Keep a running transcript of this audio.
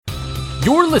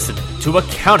You're listening to a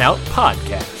Countout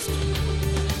Podcast.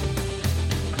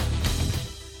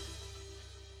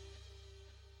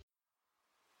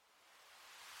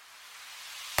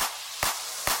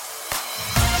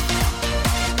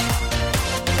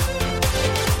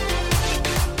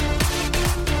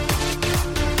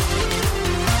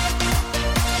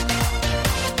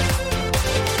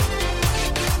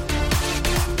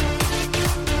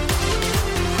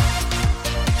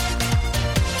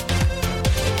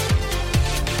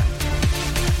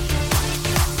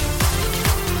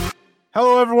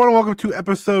 Hello, everyone, and welcome to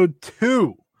episode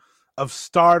 2 of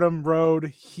Stardom Road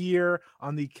here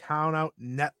on the Countout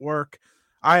Network.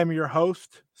 I am your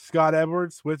host, Scott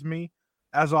Edwards. With me,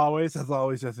 as always,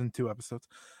 as in 2 episodes,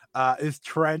 is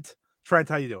Trent. Trent,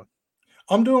 how you doing?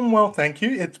 I'm doing well, thank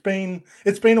you. It's been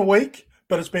a week,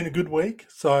 but it's been a good week.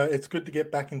 So it's good to get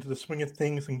back into the swing of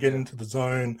things and get into the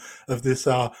zone of this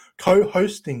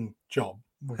co-hosting job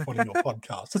with one of your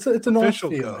podcasts. It's a nice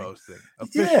feeling. Co-hosting.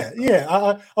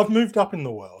 Yeah. I've moved up in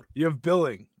the world. You have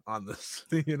billing on this,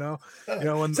 Second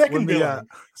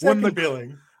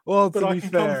billing. Well, but to I be can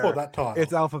fair, come for that title.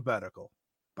 it's alphabetical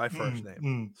by first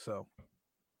name. So,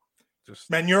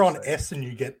 man, you're on S and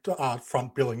you get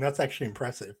front billing. That's actually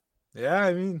impressive. Yeah,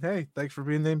 I mean, hey, thanks for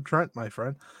being named Trent, my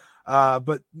friend.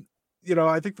 But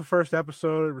I think the first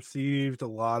episode received a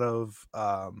lot of.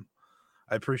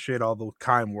 I appreciate all the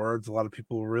kind words. A lot of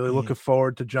people were really looking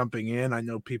forward to jumping in. I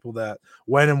know people that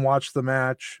went and watched the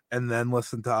match and then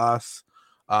listened to us,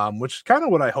 which is kind of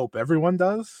what I hope everyone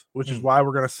does, which is why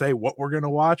we're going to say what we're going to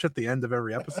watch at the end of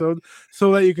every episode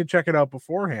so that you can check it out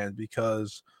beforehand.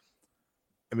 Because,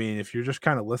 I mean, if you're just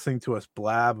kind of listening to us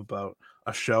blab about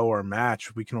a show or a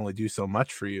match, we can only do so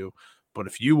much for you. But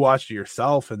if you watch it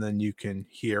yourself and then you can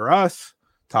hear us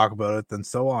talk about it, then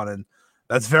so on. And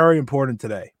that's very important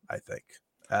today, I think.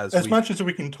 As much as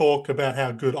we can talk about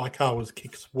how good Aikawa's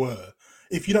kicks were,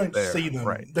 if you don't see them,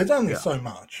 there's only so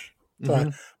much.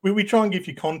 So we try and give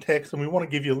you context, and we want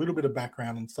to give you a little bit of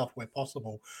background and stuff where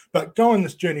possible. But go on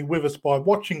this journey with us by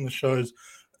watching the shows.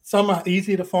 Some are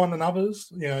easier to find than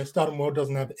others. Stardom World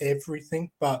doesn't have everything,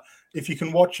 but if you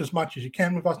can watch as much as you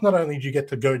can with us, not only do you get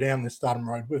to go down this Stardom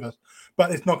Road with us,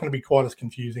 but it's not going to be quite as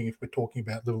confusing if we're talking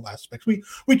about little aspects. We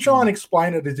try and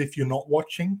explain it as if you're not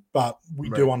watching, but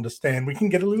we do understand. We can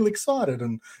get a little excited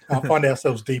and find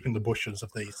ourselves deep in the bushes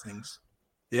of these things.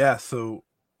 Yeah, so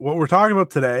what we're talking about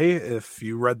today, if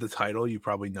you read the title, you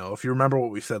probably know. If you remember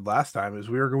what we said last time, is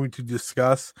we are going to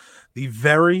discuss the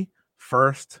very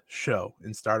first show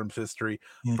in Stardom's history,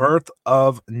 Birth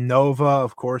of Nova,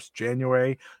 of course,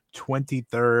 January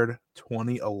 23rd,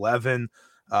 2011.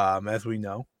 As we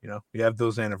know, we have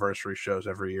those anniversary shows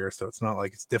every year, so it's not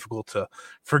like it's difficult to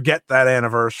forget that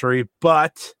anniversary,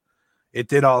 but it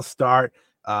did all start.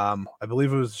 I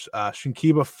believe it was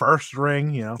Shinkiba first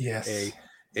ring, Yes.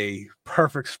 a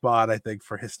perfect spot, I think,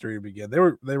 for history to begin.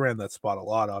 They ran that spot a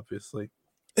lot, obviously.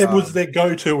 It was their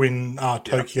go-to in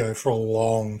Tokyo for a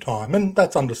long time, and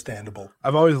that's understandable.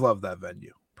 I've always loved that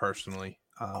venue, personally.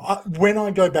 When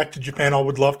I go back to Japan, I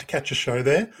would love to catch a show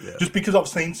there, just because I've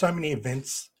seen so many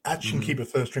events at Shinkiba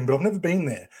First Ring, but I've never been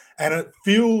there. And it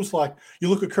feels like, you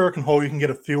look at Kurikan Hall, you can get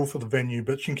a feel for the venue,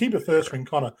 but Shinkiba First Ring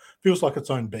kind of feels like its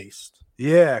own beast.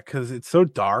 Yeah, because it's so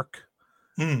dark.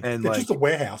 And it's just a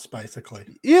warehouse, basically.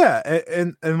 Yeah,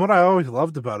 and what I always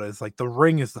loved about it is the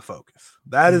ring is the focus.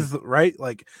 That is right.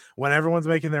 Like when everyone's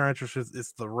making their entrance,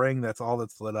 it's the ring. That's all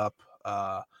that's lit up.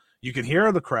 You can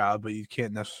hear the crowd, but you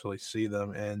can't necessarily see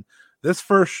them. And this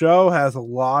first show has a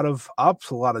lot of ups,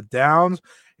 a lot of downs,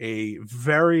 a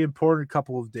very important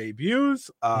couple of debuts.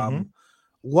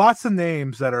 Lots of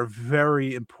names that are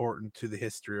very important to the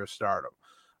history of Stardom.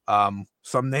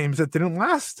 Some names that didn't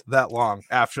last that long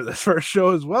after the first show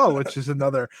as well, which is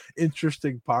another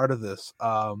interesting part of this.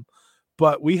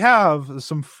 But we have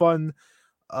some fun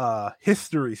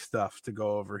history stuff to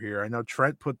go over here. I know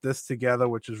Trent put this together,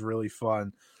 which is really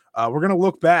fun. We're going to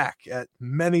look back at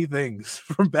many things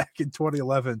from back in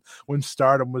 2011 when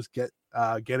Stardom was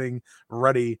getting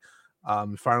ready,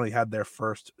 finally had their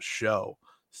first show.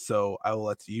 So I will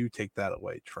let you take that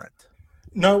away, Trent.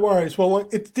 No worries. Well,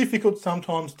 it's difficult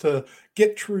sometimes to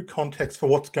get true context for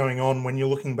what's going on when you're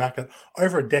looking back at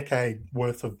over a decade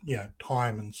worth of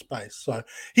time and space. So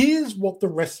here's what the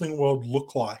wrestling world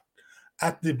looked like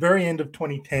at the very end of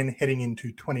 2010 heading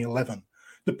into 2011.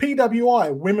 The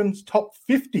PWI Women's Top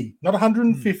 50, not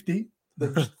 150,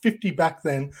 there's 50 back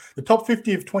then. The Top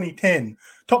 50 of 2010.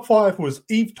 Top 5 was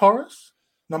Eve Torres.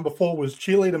 Number 4 was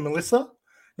Cheerleader Melissa.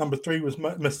 Number 3 was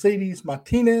Mercedes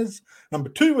Martinez. Number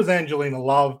 2 was Angelina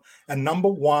Love. And number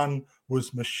 1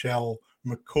 was Michelle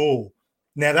McCool.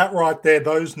 Now that right there,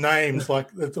 those names, like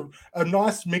it's a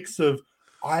nice mix of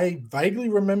I vaguely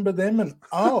remember them and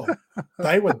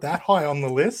they were that high on the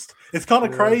list. It's kind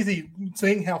of crazy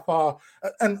seeing how far,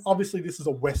 and obviously this is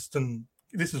Western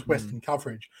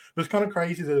coverage, but it's kind of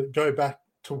crazy to go back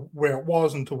to where it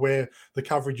was and to where the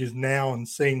coverage is now and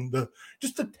seeing the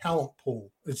talent pool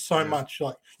is so much.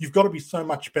 Like you've got to be so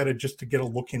much better just to get a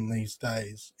look in these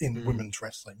days in women's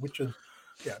wrestling, which is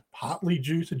partly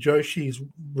due to Joshi's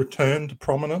return to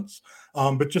prominence,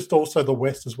 but just also the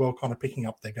West as well kind of picking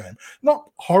up their game. Not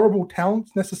horrible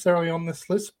talents necessarily on this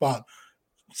list, but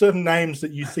certain names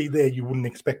that you see there you wouldn't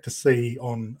expect to see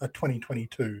on a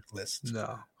 2022 list.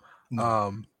 No.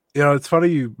 It's funny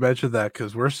you mentioned that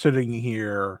because we're sitting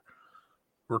here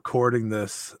recording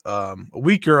this a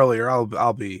week earlier.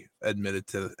 I'll be admitted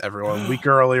to everyone a week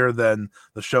earlier than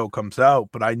the show comes out,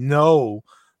 but I know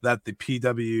that the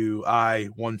PWI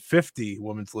 150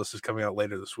 women's list is coming out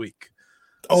later this week.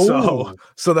 So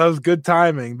that was good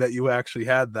timing that you actually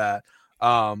had that.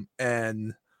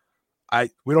 And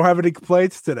we don't have any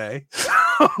complaints today.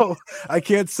 So I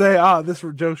can't say, this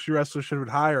Joshi wrestler should have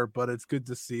been higher, but it's good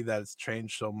to see that it's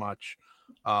changed so much.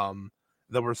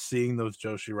 That we're seeing those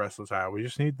Joshi wrestlers higher. We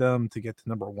just need them to get to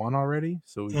number 1 already,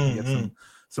 so we can get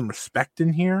some respect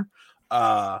in here.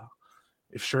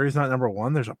 If Shuri's not number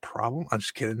 1, there's a problem. I'm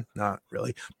just kidding, not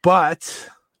really. But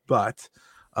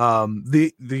the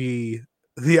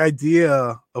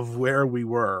idea of where we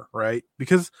were, right?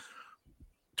 Because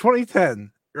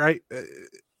 2010, right?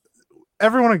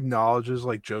 Everyone acknowledges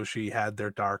like Joshi had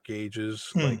their dark ages.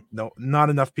 Like not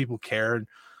enough people cared,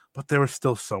 but there was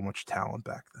still so much talent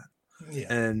back then.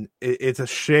 Yeah. And it's a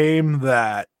shame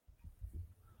that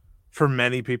for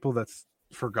many people that's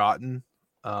forgotten.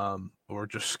 Or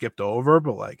just skipped over,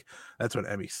 but like that's when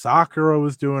Emi Sakura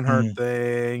was doing her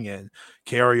thing, and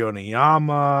Kaori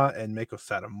Oniyama and Meiko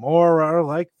Satomura are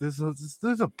like these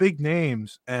are big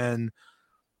names, and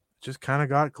just kind of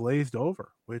got glazed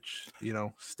over, which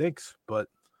stinks. But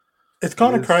it's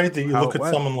kind of crazy. You look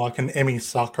at someone like an Emi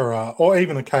Sakura or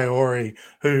even a Kaori,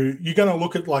 who you're going to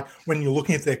look at like when you're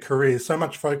looking at their careers, so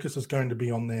much focus is going to be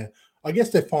on their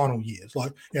final years.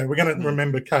 Like, we're going to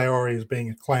remember Kaori as being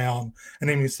a clown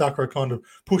and Emi Sakura kind of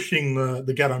pushing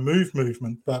the Gato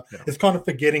movement, but it's kind of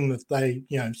forgetting that they,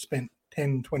 spent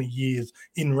 10, 20 years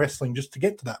in wrestling just to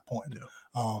get to that point.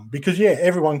 Because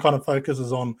everyone kind of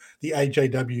focuses on the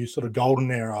AJW sort of golden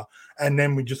era, and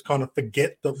then we just kind of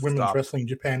forget that women's wrestling in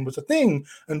Japan was a thing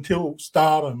until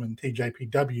Stardom and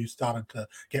TJPW started to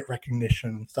get recognition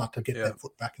and start to get their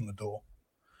foot back in the door.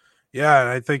 Yeah, and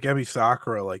I think Emi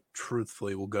Sakura, like,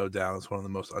 truthfully, will go down as one of the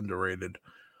most underrated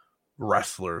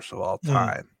wrestlers of all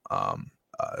time.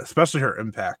 Especially her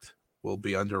impact will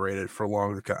be underrated for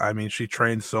long. I mean, she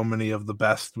trained so many of the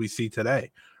best we see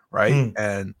today, right?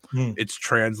 And it's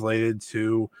translated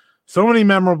to so many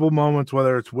memorable moments,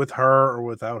 whether it's with her or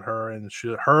without her. And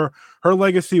her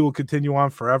legacy will continue on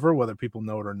forever, whether people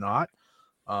know it or not.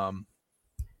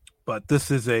 But this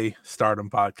is a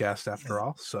Stardom podcast after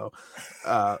all, so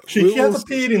she has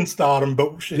appeared in Stardom,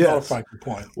 but she's not a focal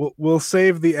point. We'll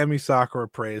save the Emi Sakura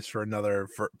praise for another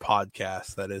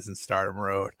podcast that is in Stardom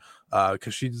Road,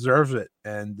 because she deserves it.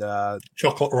 And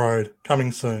Chocolate Road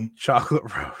coming soon.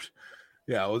 Chocolate Road,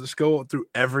 we'll just go through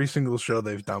every single show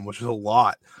they've done, which is a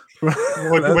lot.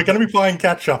 We're going to be playing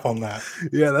catch up on that.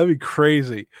 Yeah, that'd be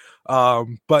crazy.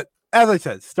 But as I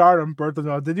said, Stardom, Birth of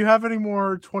Noah. Did you have any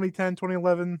more 2010,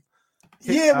 2011?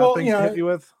 Hit you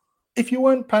with? If you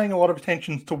weren't paying a lot of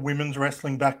attention to women's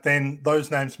wrestling back then,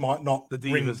 those names might not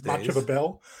ring much of a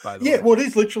bell. Well, it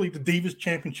is literally the Divas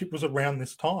Championship was around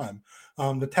this time.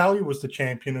 Natalya was the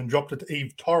champion and dropped it to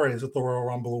Eve Torres at the Royal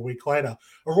Rumble a week later.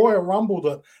 A Royal Rumble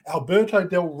that Alberto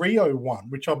Del Rio won,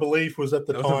 which I believe was at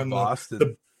the time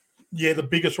Boston. The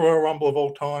biggest Royal Rumble of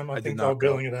all time. I think they were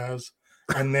billing it as.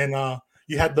 And then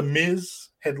you had The Miz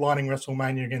headlining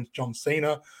WrestleMania against John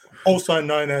Cena, also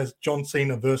known as John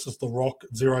Cena versus The Rock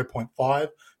 0.5,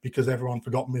 because everyone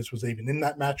forgot Miz was even in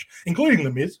that match, including The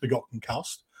Miz, who got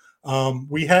concussed.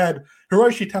 We had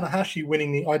Hiroshi Tanahashi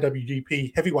winning the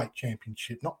IWGP Heavyweight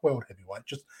Championship, not World Heavyweight,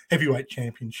 just Heavyweight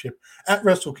Championship at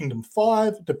Wrestle Kingdom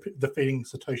 5, defeating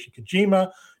Satoshi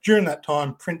Kojima. During that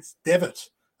time, Prince Devitt,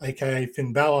 a.k.a.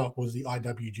 Finn Balor, was the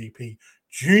IWGP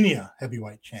Junior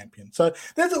Heavyweight Champion. So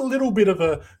there's a little bit of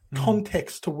a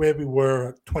context to where we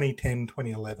were at 2010,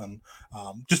 2011,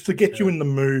 just to get you in the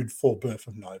mood for Birth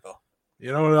of Nova.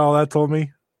 You know what all that told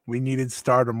me? We needed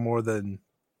Stardom more than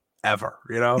ever,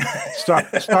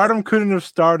 Stardom couldn't have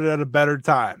started at a better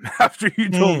time after you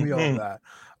told me all that.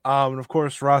 And of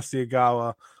course, Ross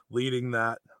Diagawa leading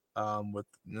that with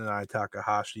Nanae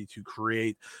Takahashi to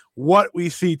create what we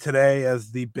see today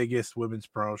as the biggest women's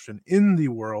promotion in the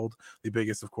world, the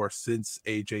biggest, of course, since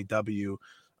AJW.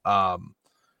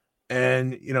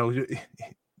 And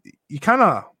you kind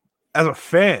of, as a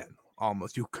fan,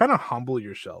 almost, you kind of humble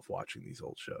yourself watching these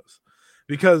old shows,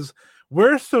 because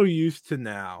we're so used to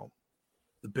now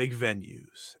the big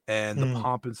venues and the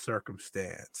pomp and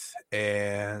circumstance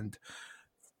and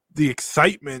the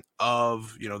excitement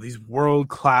of, these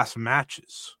world-class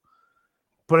matches.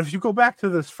 But if you go back to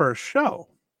this first show,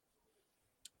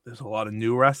 there's a lot of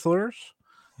new wrestlers,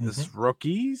 there's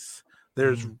rookies,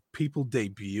 there's people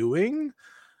debuting,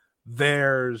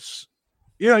 there's,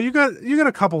 you got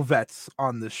a couple vets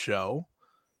on this show,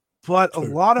 but a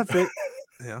lot of it,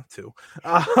 two,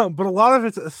 but a lot of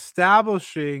it's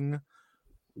establishing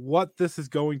what this is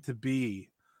going to be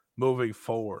moving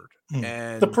forward.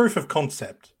 And the proof of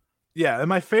concept. Yeah, and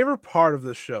my favorite part of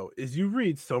the show is you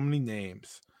read so many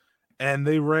names, and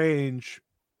they range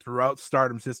throughout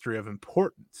Stardom's history of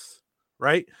importance,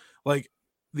 right? Like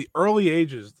the early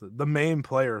ages, the main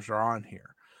players are on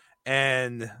here.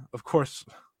 And of course,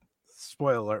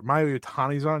 spoiler alert, Mayu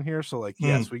Iwatani's on here. So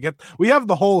yes, we have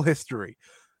the whole history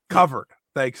covered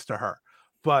thanks to her.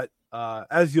 But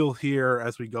as you'll hear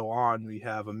as we go on, we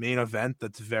have a main event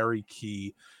that's very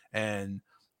key. And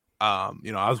I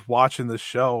was watching this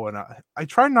show, and I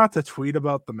try not to tweet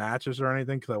about the matches or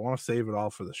anything because I want to save it all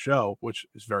for the show, which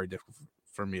is very difficult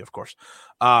for me, of course.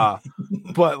 But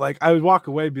I would walk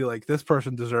away and be like, this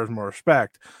person deserves more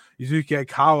respect. Yuzuki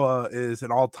Aikawa is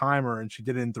an all-timer, and she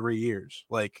did it in 3 years.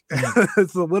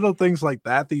 It's the little things like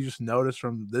that you just notice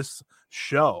from this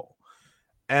show.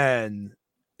 And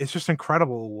it's just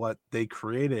incredible what they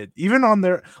created. Even on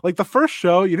their, the first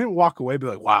show, you didn't walk away and be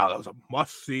like, wow, that was a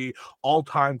must-see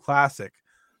all-time classic.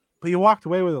 But you walked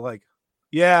away with it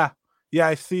yeah,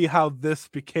 I see how this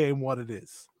became what it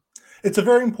is. It's a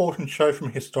very important show from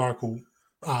a historical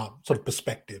sort of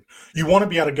perspective. You want to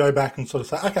be able to go back and sort of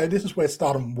say, okay, this is where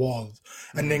Stardom was,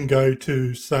 and then go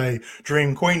to, say,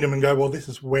 Dream Queendom and go, well, this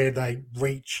is where they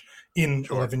reach in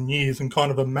 11 years, and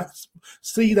kind of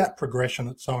see that progression.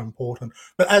 That's so important.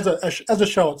 But as a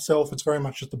show itself, it's very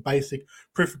much just a basic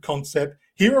proof of concept.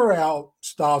 Here are our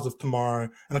stars of tomorrow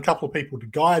and a couple of people to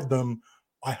guide them.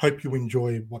 I hope you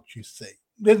enjoy what you see.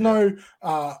 There's no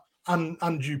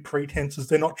undue pretenses.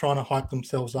 They're not trying to hype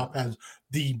themselves up as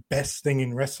the best thing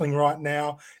in wrestling right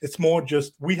now. It's more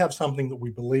just, we have something that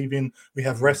we believe in. We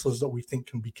have wrestlers that we think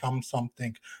can become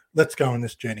something. Let's go on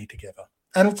this journey together.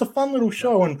 And it's a fun little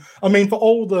show. And I mean, for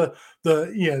all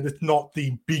it's not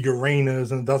the big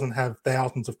arenas and it doesn't have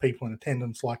thousands of people in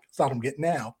attendance like Stardom get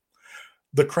now.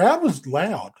 The crowd was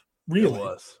loud, really. It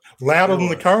was. Louder than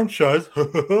the current shows.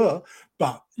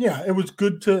 But yeah, it was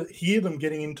good to hear them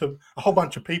getting into a whole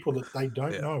bunch of people that they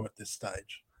don't know at this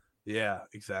stage. Yeah,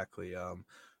 exactly.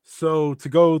 So to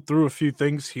go through a few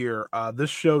things here, this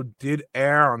show did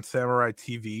air on Samurai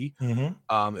TV.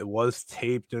 It was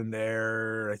taped and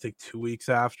aired, I think, 2 weeks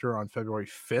after, on February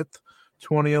 5th,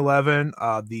 2011.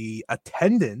 The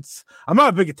attendance, I'm not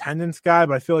a big attendance guy,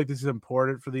 but I feel like this is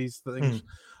important for these things.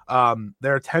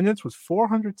 Their attendance was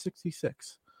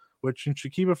 466, which in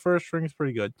Chikiba First Ring is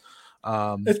pretty good.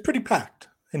 It's pretty packed.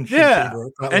 And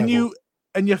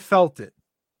you felt it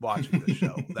watching the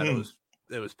show that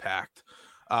it was packed.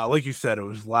 Like you said, it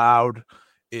was loud.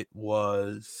 It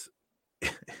was,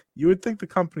 you would think the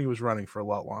company was running for a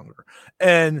lot longer.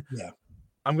 And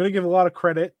I'm going to give a lot of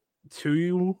credit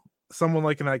to someone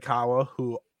like an Aikawa,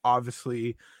 who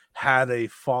obviously had a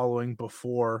following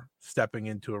before stepping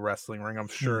into a wrestling ring. I'm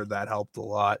sure that helped a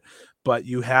lot. But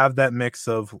you have that mix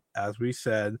of, as we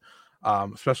said,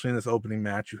 especially in this opening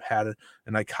match, you had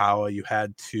an Aikawa, you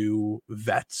had two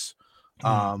vets.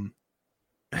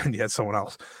 And you had someone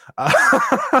else.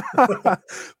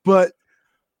 But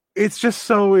it's just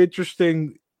so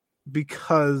interesting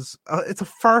because it's a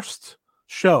first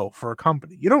show for a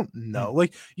company. You don't know.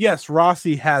 Yes,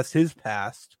 Rossi has his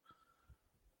past,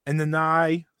 and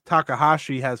Nanae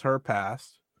Takahashi has her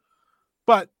past,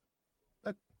 but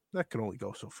that can only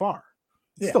go so far.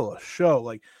 It's still a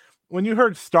show. When you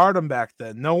heard Stardom back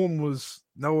then, no one was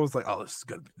like, oh, this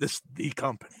is the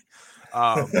company.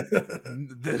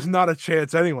 There's not a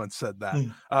chance anyone said that,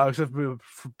 except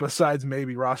besides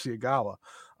maybe Rossi Agawa.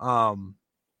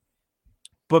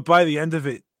 But by the end of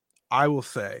it, I will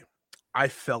say,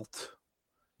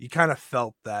 you kind of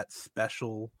felt that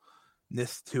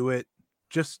specialness to it.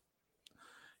 Just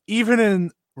even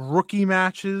in rookie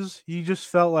matches, you just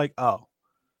felt like, oh,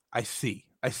 I see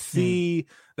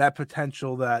that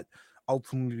potential that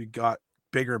ultimately got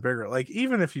bigger and bigger.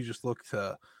 Even if you just look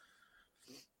to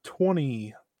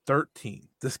 13,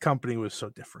 this company was so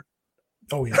different.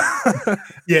 Oh yeah,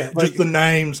 yeah. Just the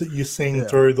names that you sing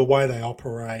through, the way they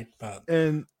operate,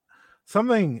 and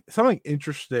something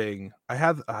interesting. I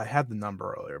had the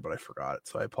number earlier, but I forgot it,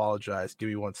 so I apologize. Give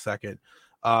me 1 second.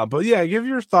 But yeah, give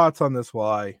your thoughts on this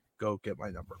while I go get my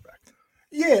number back.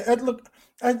 Yeah, and look,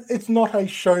 it's not a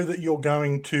show that you're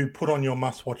going to put on your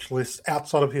must-watch list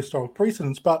outside of historical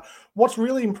precedents. But what's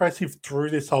really impressive through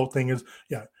this whole thing is,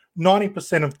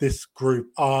 90% of this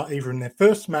group are either in their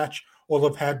first match or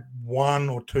they've had 1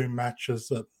 or 2 matches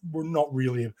that were not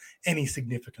really of any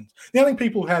significance. The only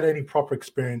people who had any proper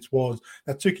experience was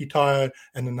Natsuki Tayo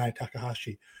and Nanae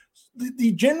Takahashi.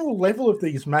 The general level of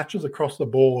these matches across the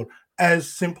board,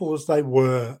 as simple as they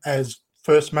were, as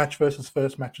first match versus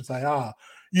first match as they are,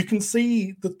 you can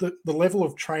see that the level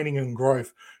of training and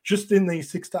growth just in these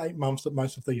 6 to 8 months that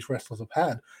most of these wrestlers have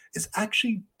had is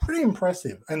actually pretty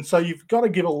impressive. And so you've got to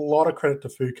give a lot of credit to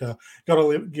Fuka, got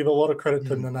to give a lot of credit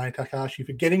to Nanae Takahashi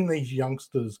for getting these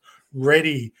youngsters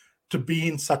ready to be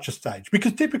in such a stage.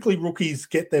 Because typically rookies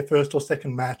get their first or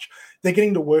second match, they're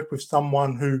getting to work with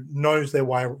someone who knows their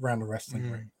way around the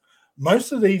wrestling ring.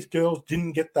 Most of these girls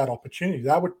didn't get that opportunity.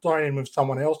 They were thrown in with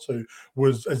someone else who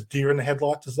was as deer in the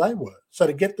headlights as they were. So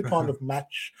to get the kind of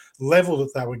match level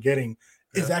that they were getting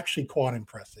is actually quite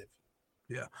impressive.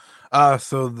 Yeah.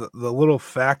 So the little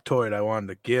factoid I wanted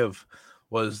to give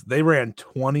was they ran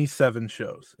 27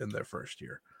 shows in their first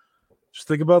year. Just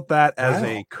think about that as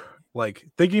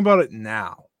thinking about it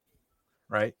now,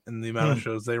 right? And the amount of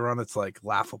shows they run, it's like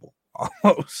laughable.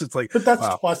 Almost, it's like, but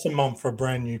that's twice a month for a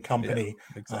brand new company.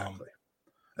 Yeah, exactly.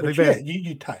 I think they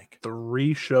you take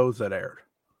 3 shows that aired.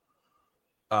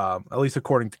 At least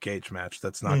according to Cage Match,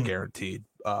 that's not guaranteed.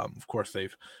 Of course,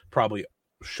 they've probably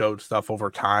showed stuff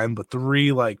over time, but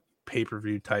 3 like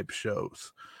pay-per-view type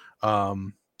shows.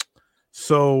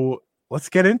 So let's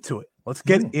get into it. Let's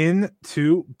get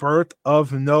into Birth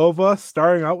of Nova,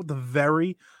 starting out with the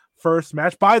very first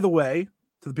match. By the way,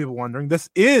 to the people wondering, this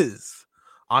is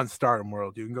on Stardom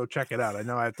World. You can go check it out. I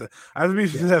know I have to be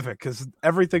specific because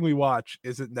everything we watch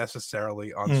isn't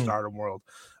necessarily on Stardom World.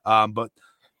 But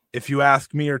if you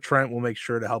ask me or Trent, we'll make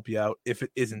sure to help you out if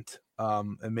it isn't.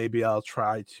 And maybe I'll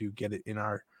try to get it in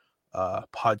our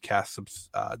podcast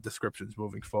descriptions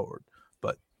moving forward.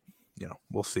 But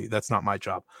we'll see. That's not my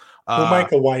job. We'll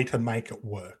make a way to make it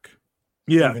work.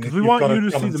 Yeah, because we want you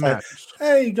to see the match.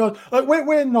 Hey guys,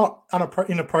 we're not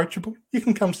inapproachable. You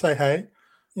can come say hey.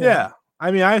 Yeah. I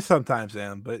mean, I sometimes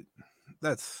am, but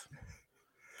that's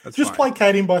just fine.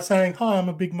 placating by saying, "Hi, I'm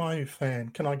a big Mayu fan.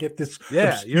 Can I get this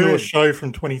obscure show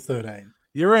from 2013?"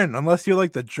 You're in, unless you're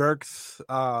like the jerks.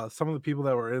 Some of the people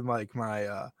that were in like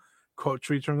my quote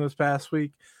tweets from this past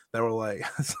week that were like,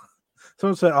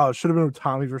 someone said, "Oh, it should have been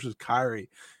Tommy versus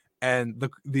Kyrie," and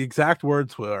the exact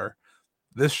words were,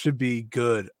 "This should be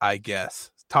good, I guess."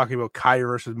 Talking about Kyrie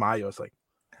versus Mayu, it's like,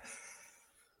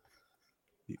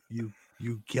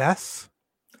 you guess.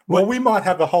 Well, we might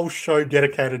have a whole show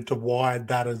dedicated to why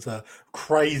that is a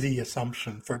crazy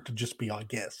assumption for it to just be, I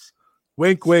guess.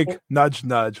 Wink, wink, nudge,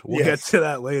 nudge. We'll get to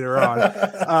that later on.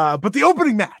 But the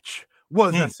opening match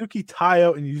was Natsuki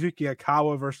Tayo and Yuzuki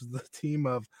Akawa versus the team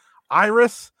of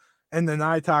Iris and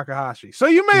Nanae Takahashi. So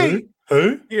you may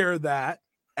hear that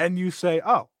and you say,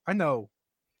 "Oh, I know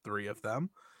 3 of them."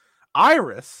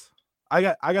 Iris, I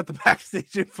got the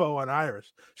backstage info on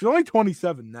Iris. She's only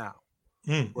 27 now.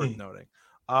 Worth noting.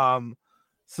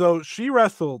 So she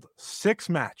wrestled 6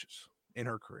 matches in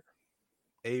her career.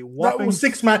 A whopping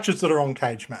 6 matches that are on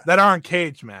Cage Match. That are on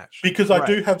Cage Match. Because I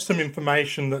do have some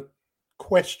information that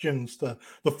questions the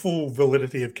full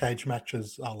validity of Cage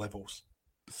Matches levels.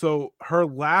 So her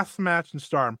last match in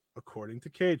Stardom, according to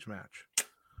Cage Match,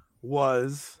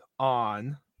 was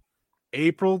on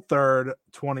April 3rd,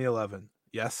 2011.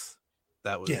 Yes,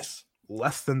 that was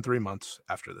less than 3 months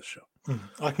after the show.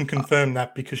 I can confirm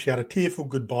that because she had a tearful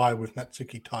goodbye with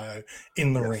Natsuki Tayo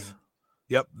in the ring.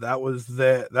 Yep, that was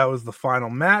the final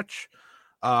match.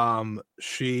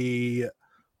 She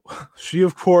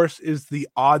of course is the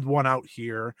odd one out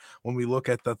here when we look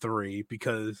at the 3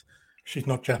 because she's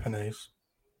not Japanese.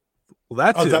 Well,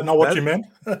 is that not what you meant?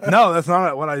 No, that's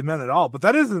not what I meant at all. But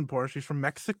that is important. She's from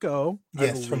Mexico.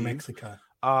 Yes, from Mexico.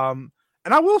 And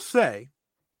I will say,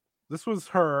 this was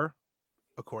her,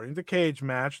 according to Cage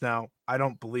Match. Now, I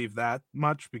don't believe that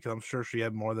much because I'm sure she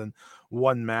had more than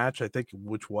 1 match, I think,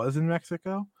 which was in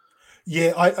Mexico.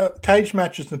 Yeah, Cage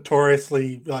Match is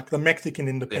notoriously, like, the Mexican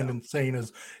independent scene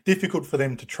is difficult for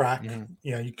them to track.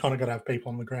 You kind of got to have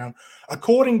people on the ground.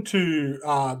 According to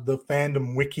the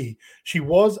fandom wiki, she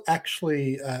was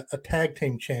actually a tag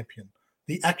team champion,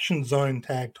 the Action Zone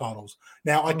tag titles.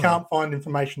 Now, I can't find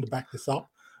information to back this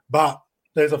up, But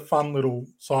there's a fun little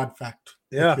side fact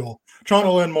if you're trying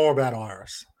to learn more about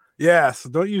Iris. Yeah, so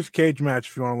don't use cage match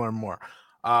if you want to learn more.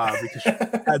 Because she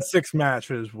had 6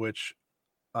 matches, which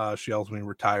she ultimately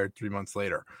retired 3 months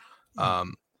later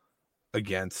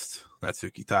against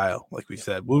Natsuki Tayo. Like we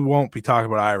said, we won't be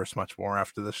talking about Iris much more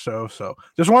after this show. So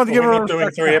just wanted to give her. Not doing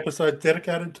 3 episodes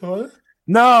dedicated to her.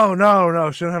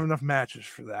 No. She don't have enough matches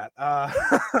for that.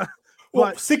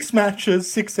 Well, 6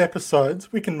 matches, 6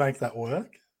 episodes. We can make that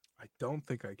work. I don't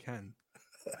think I can.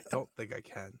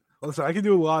 Listen, I can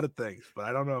do a lot of things, but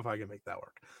I don't know if I can make that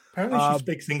work. Apparently, she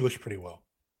speaks English pretty well,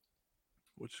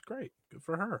 which is great. Good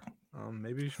for her.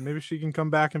 Maybe she can come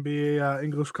back and be a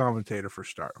English commentator for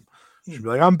Stardom. She'll be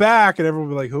like, "I'm back," and everyone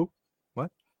will be like, "Who?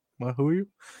 What? Who are you?"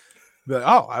 Be like,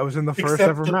 "Oh, I was in the first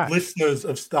ever match." Listeners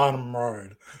of Stardom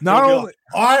Road, not only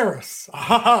Iris.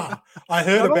 I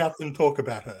heard about them talk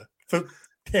about her for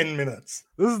 10 minutes.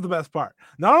 This is the best part.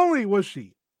 Not only was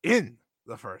she in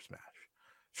the first match,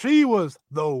 she was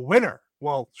the winner.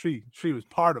 Well, she was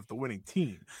part of the winning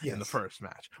team in the first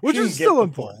match, which is still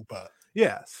important. But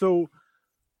yeah, so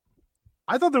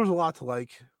I thought there was a lot to like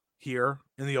here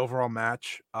in the overall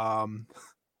match.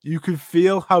 You could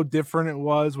feel how different it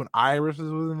was when Iris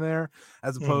was in there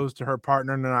as opposed to her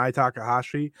partner Nanai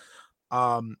Takahashi.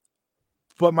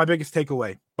 But my biggest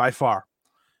takeaway by far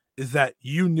is that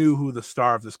you knew who the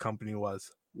star of this company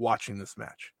was watching this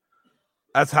match.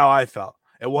 That's how I felt.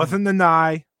 It wasn't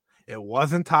Nanai. It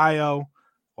wasn't Tayo. It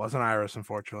wasn't Iris,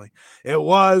 unfortunately. It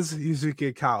was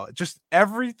Yuzuki Aikawa. Just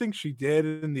everything she did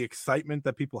and the excitement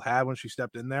that people had when she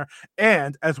stepped in there.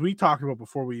 And as we talked about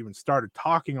before we even started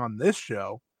talking on this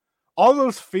show, all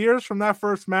those fears from that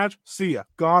first match, see ya,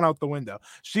 gone out the window.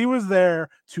 She was there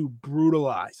to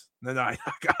brutalize Nanai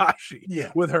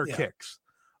Takahashi with her kicks.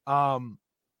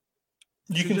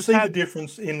 You can see the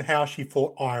difference in how she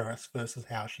fought Iris versus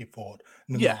how she fought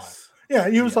Nanai. Yes. Yeah,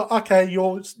 he was like, okay,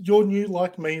 you're new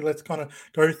like me. Let's kind of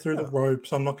go through the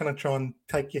ropes. I'm not going to try and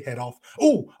take your head off.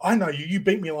 Oh, I know you. You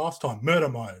beat me last time. Murder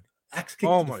mode. Axe kick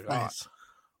to the face.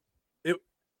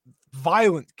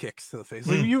 Violent kicks to the face.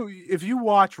 Like if you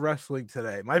watch wrestling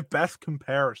today, my best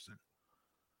comparison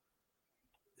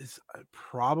is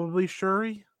probably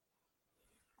Shuri.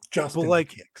 Just like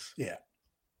kicks. Yeah.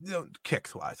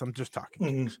 Kicks wise. I'm just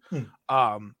talking kicks.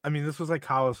 I mean, this was like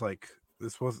Kawa's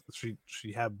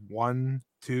she had 1,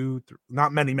 2, 3,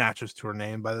 not many matches to her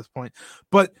name by this point.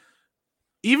 But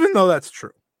even though that's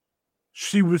true,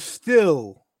 she was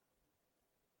still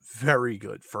very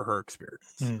good for her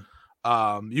experience.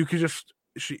 You could just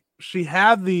she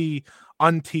had the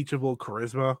unteachable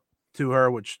charisma to her,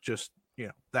 which just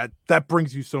that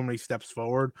brings you so many steps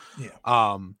forward.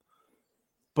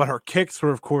 But her kicks were,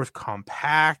 of course,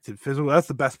 compact and physical. That's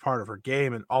the best part of her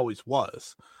game and always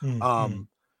was.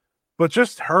 But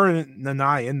just her and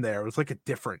Nanai in there,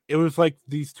 it was like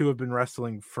these two have been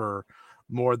wrestling for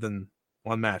more than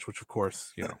one match, which, of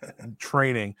course,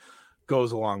 training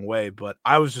goes a long way. But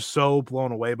I was just so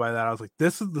blown away by that. I was like,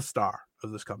 this is the star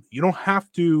of this company. You don't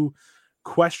have to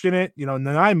question it.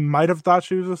 Nanai might have thought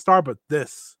she was a star, but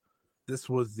this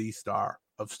was the star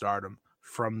of Stardom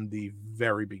from the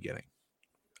very beginning.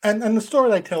 And the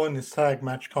story they tell in this tag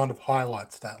match kind of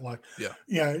highlights that. Like,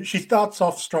 she starts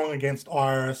off strong against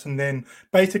Iris and then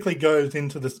basically goes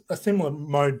into a similar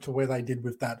mode to where they did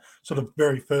with that sort of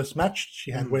very first match she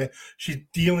had, where she's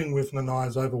dealing with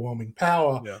Nanai's overwhelming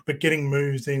power, but getting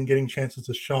moves in, getting chances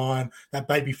to shine, that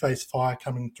babyface fire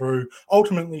coming through.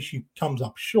 Ultimately, she comes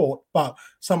up short, but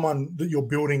someone that you're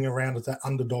building around as that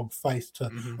underdog face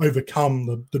to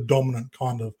overcome the dominant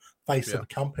kind of face of the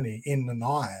company in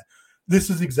Nanai.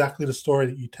 This is exactly the story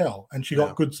that you tell. And she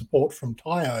got good support from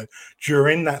Tayo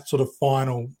during that sort of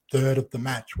final third of the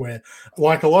match where,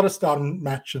 like a lot of Stardom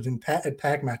matches in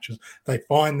tag matches, they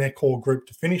find their core group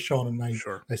to finish on and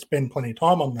they spend plenty of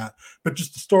time on that. But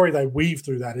just the story they weave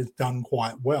through that is done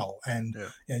quite well. And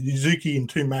Yuzuki in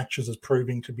 2 matches is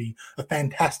proving to be a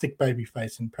fantastic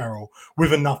babyface in peril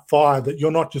with enough fire that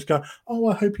you're not just going, oh,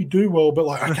 I hope you do well, but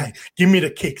like, okay, give me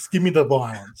the kicks, give me the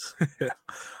violence.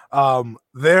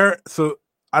 So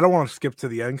I don't want to skip to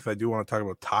the end because I do want to talk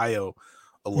about Tayo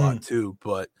a lot too,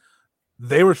 but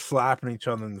they were slapping each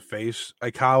other in the face,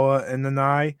 Aikawa and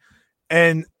Nanai,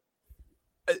 and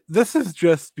this is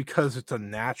just because it's a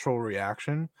natural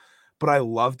reaction, but I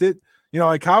loved it.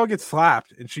 Aikawa gets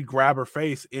slapped and she grabbed her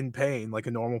face in pain like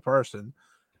a normal person,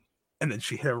 and then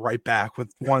she hit it right back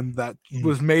with one that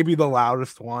was maybe the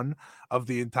loudest one of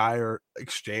the entire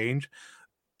exchange,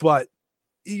 but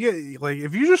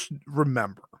if you just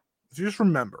remember,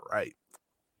 right,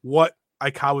 what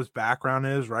Aikawa's background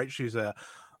is, right? She's a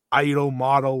idol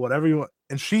model, whatever you want,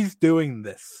 and she's doing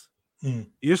this You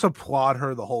just applaud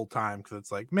her the whole time because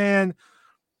it's like, man,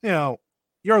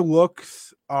 your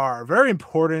looks are very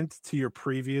important to your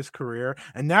previous career,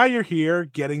 and now you're here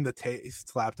getting the taste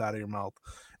slapped out of your mouth,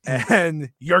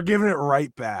 and you're giving it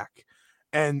right back.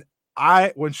 And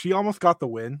when she almost got the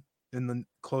win in the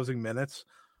closing minutes,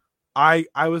 I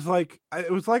was like,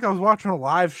 it was like I was watching a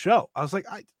live show. I was like,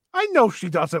 I know she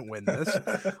doesn't win this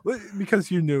because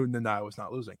you knew Nanai was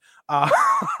not losing.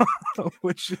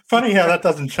 Which funny how that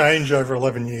doesn't change over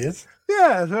 11 years.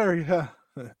 Yeah, very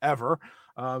ever.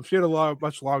 She had a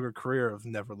much longer career of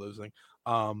never losing.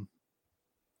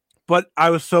 But I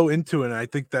was so into it, and I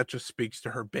think that just speaks to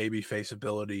her babyface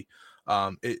ability.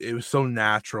 It was so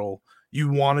natural. You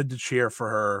wanted to cheer for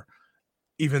her,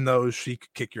 even though she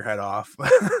could kick your head off.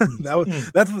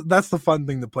 That's the fun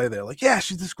thing to play there. Like, yeah,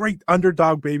 she's this great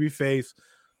underdog baby face.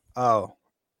 Oh,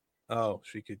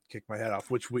 she could kick my head off,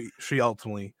 which she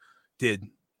ultimately did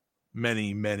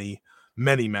many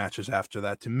matches after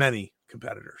that to many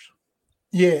competitors.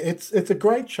 Yeah, it's a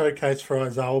great showcase for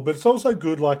Aizawa, but it's also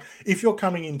good, like, if you're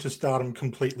coming into Stardom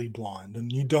completely blind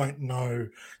and you don't know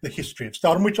the history of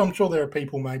Stardom, which I'm sure there are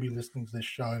people maybe listening to this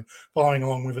show, following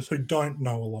along with us, who don't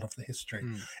know a lot of the history.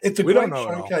 It's a great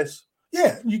showcase.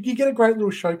 Yeah, you get a great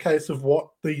little showcase of what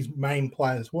these main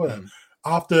players were.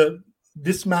 After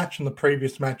this match and the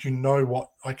previous match, you know what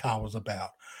Aikawa was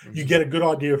about. You get a good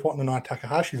idea of what Nanai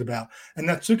Takahashi is about. And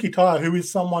Natsuki Taiyo, who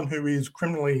is someone who is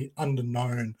criminally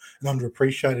underknown and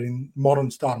underappreciated in modern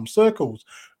Stardom circles,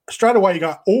 straight away you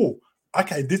go, oh,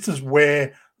 okay, this is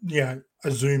where,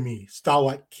 Azumi,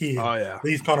 Starlight Kid,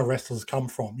 these kind of wrestlers come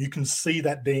from. You can see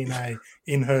that DNA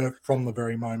in her from the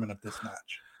very moment of this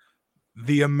match.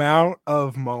 The amount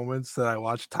of moments that I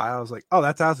watched Taiyo, I was like, oh,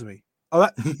 that's Azumi.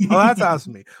 That's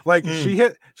Azumi. Like she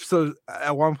hit. So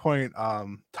at one point,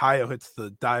 Taiyo hits the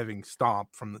diving stomp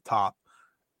from the top.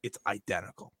 It's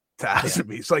identical to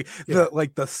Azumi. It's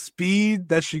like the speed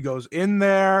that she goes in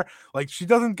there. Like she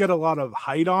doesn't get a lot of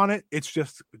height on it. It's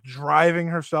just driving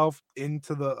herself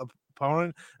into the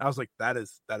opponent. And I was like, that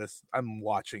is. I'm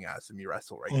watching Azumi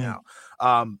wrestle right now.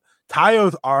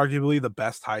 Taiyo's arguably the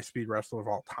best high speed wrestler of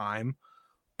all time.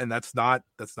 And that's not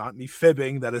me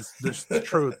fibbing. That is just the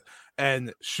truth.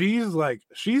 And she's like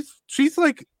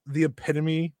the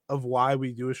epitome of why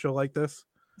we do a show like this.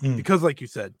 Because like you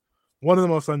said, one of the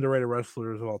most underrated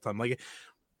wrestlers of all time. Like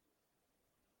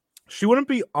she wouldn't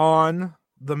be on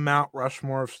the Mount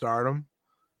Rushmore of Stardom,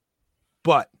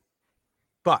 but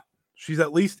she's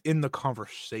at least in the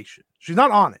conversation. She's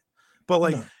not on it.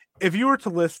 But if you were to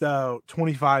list out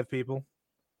 25 people,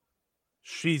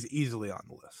 she's easily on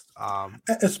the list.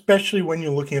 Especially when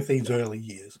you're looking at these early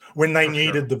years, when they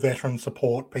needed the veteran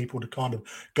support people to kind of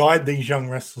guide these young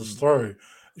wrestlers through.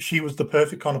 She was the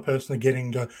perfect kind of person to get in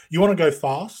and go, you want to go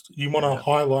fast? You want to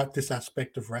highlight this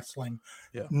aspect of wrestling?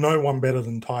 Yeah. No one better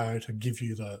than Taiyo to give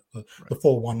you the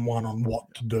 411 on what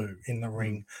to do in the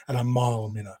ring at a mile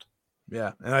a minute.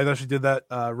 Yeah, and I thought she did that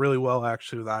really well,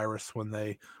 actually, with Iris when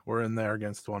they were in there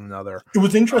against one another. It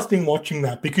was interesting watching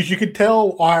that because you could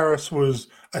tell Iris was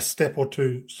a step or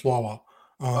two slower.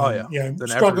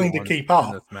 Struggling to keep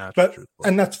up.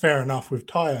 And that's fair enough with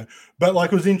Taiyo. But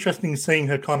it was interesting seeing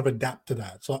her kind of adapt to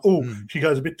that. It's like, she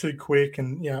goes a bit too quick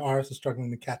and, Iris is struggling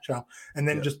to catch up and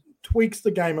then just tweaks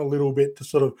the game a little bit to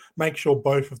sort of make sure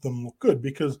both of them look good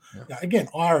because, again,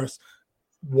 Iris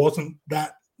wasn't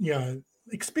that,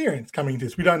 experience coming into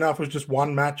this. We don't know if it was just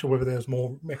one match or whether there's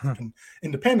more Mexican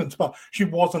independence, but she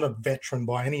wasn't a veteran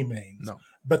by any means. No.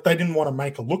 But they didn't want to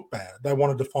make her look bad. They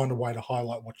wanted to find a way to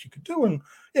highlight what she could do. And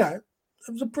it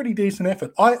was a pretty decent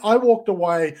effort. I walked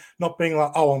away not being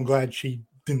like, oh, I'm glad she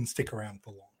didn't stick around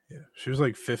for long. Yeah. She was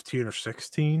like 15 or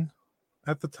 16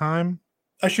 at the time.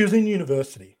 She was in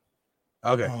university.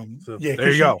 Okay.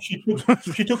 There you go.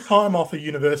 She took time off her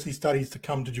university studies to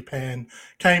come to Japan,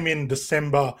 came in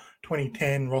December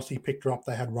 2010. Rossi picked her up.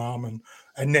 They had ramen.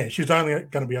 And she was only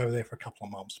going to be over there for a couple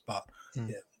of months. But,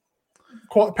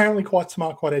 apparently quite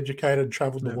smart, quite educated,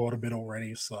 traveled the world a bit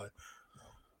already. So,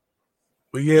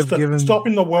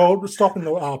 stopping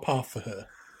the path for her.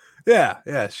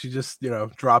 Yeah. She just,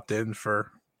 dropped in for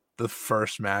the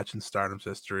first match in Stardom's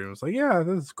history and was like, yeah,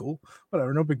 this is cool.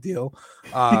 Whatever, no big deal.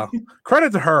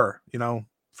 Credit to her,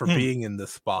 for being in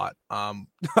this spot.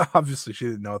 Obviously, she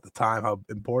didn't know at the time how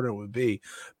important it would be.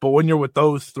 But when you're with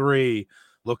those three,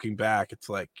 looking back, it's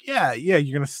like, yeah, you're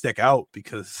going to stick out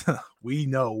because we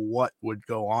know what would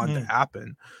go on to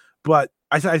happen. But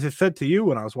as I said to you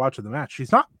when I was watching the match,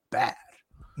 she's not bad.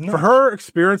 No. For her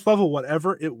experience level,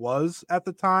 whatever it was at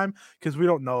the time, because we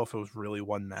don't know if it was really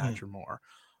one match or more.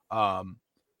 I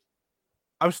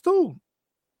was still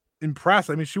impressed.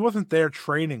 I mean, she wasn't there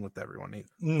training with everyone either.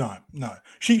 No.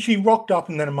 She rocked up,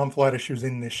 and then a month later she was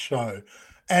in this show.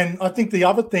 And I think the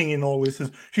other thing in all this is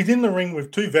she's in the ring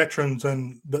with two veterans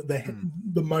and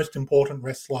the most important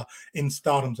wrestler in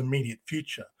Stardom's immediate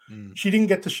future. She didn't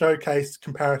get to showcase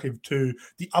comparative to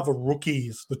the other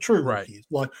rookies, the true rookies,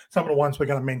 like some of the ones we're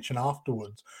going to mention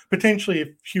afterwards. Potentially, if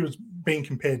she was being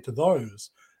compared to those,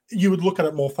 you would look at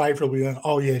it more favorably and,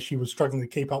 oh, yeah, she was struggling to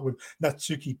keep up with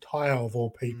Natsuki Taiyo of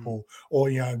all people, or,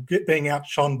 being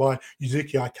outshone by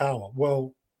Yuzuki Aikawa.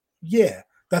 Well, yeah,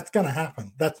 that's going to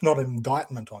happen. That's not an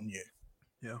indictment on you.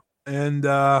 Yeah. And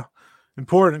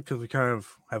important, because we kind of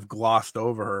have glossed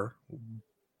over her.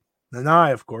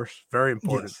 Nanai, of course, very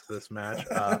important to this match.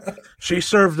 She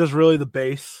served as really the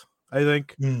base, I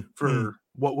think, for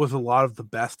what was a lot of the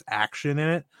best action in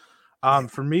it.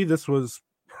 For me, this was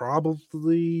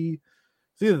probably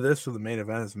either this or the main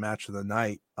event is match of the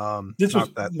night. This was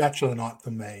that match of the night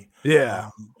for me. Yeah.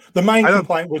 The main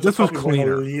complaint was this was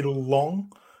cleaner. A little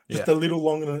long. Just a little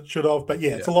longer than it should have, but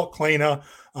it's a lot cleaner.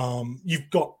 You've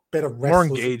got better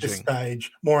wrestlers at this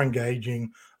stage, more engaging,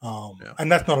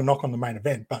 and that's not a knock on the main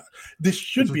event, but this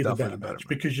should be the better match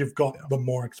because you've got the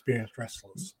more experienced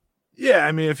wrestlers. Yeah,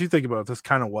 I mean, if you think about it, this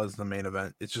kind of was the main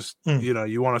event. It's just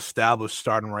you want to establish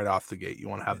Stardom right off the gate. You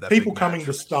want to have that people coming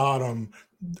to Stardom.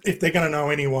 If they're going to know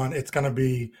anyone, it's going to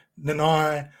be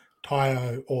Nanai,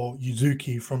 Taiyo, or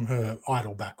Yuzuki from her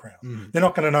idol background. They're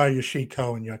not going to know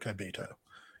Yoshiko and Yoko Bito.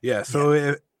 Yeah,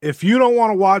 so if you don't want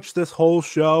to watch this whole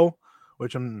show,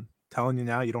 which I'm telling you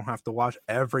now, you don't have to watch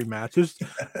every match.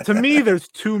 To me, there's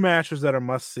two matches that are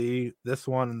must see. This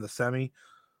one and the semi,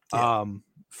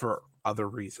 for other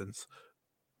reasons.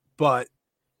 But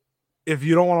if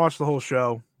you don't want to watch the whole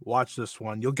show, watch this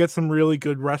one. You'll get some really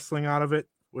good wrestling out of it,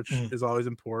 which is always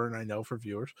important, I know, for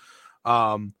viewers.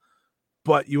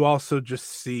 But you also just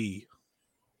see,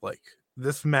 like,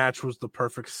 this match was the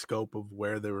perfect scope of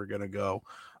where they were going to go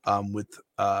with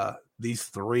these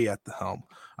three at the helm.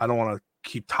 I don't want to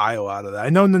keep Taiyo out of that. I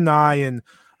know Nanai and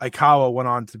Aikawa went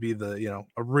on to be the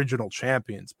original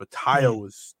champions, but Taiyo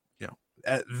was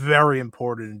very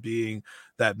important in being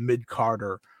that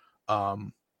mid-carder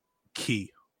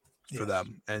key for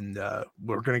them. And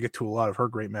we're going to get to a lot of her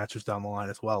great matches down the line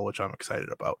as well, which I'm excited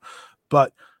about.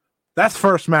 But that's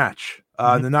first match.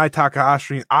 Nanai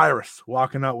Takahashi and Iris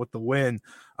walking out with the win.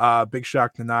 Big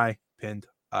shock, Nanai pinned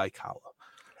Aikawa,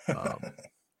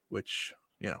 which,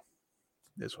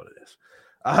 is what it is.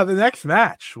 The next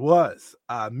match was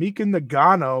Mika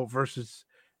Nagano versus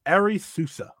Eri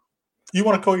Sousa. You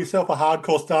want to call yourself a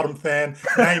hardcore Stardom fan?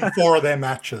 Name 4 of their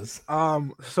matches.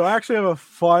 So I actually have a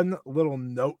fun little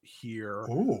note here.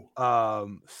 Ooh.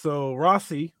 So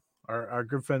Rossi, our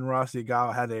good friend Rossi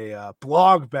Gal, had a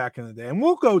blog back in the day, and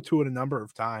we'll go to it a number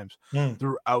of times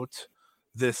throughout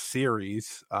this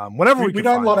series. Whenever we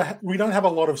don't have a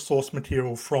lot of source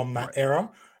material from that era,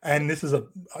 and this is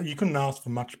you couldn't ask for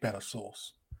much better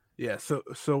source. Yeah.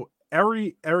 So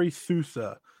Eri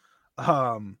Sousa,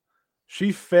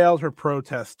 she failed her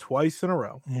protest twice in a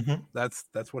row.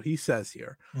 That's what he says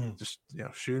here. Just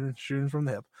shooting from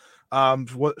the hip.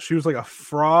 She was like a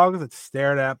frog that's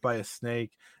stared at by a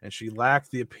snake, and she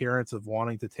lacked the appearance of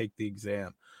wanting to take the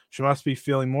exam. She must be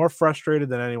feeling more frustrated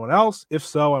than anyone else. If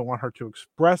so, I want her to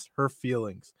express her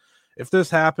feelings. If this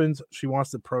happens, she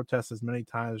wants to protest as many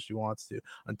times as she wants to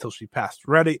until she passed.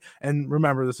 Ready? And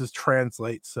remember, this is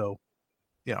translate, so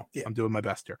I'm doing my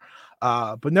best here.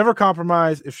 But never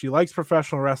compromise. If she likes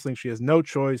professional wrestling, she has no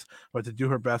choice but to do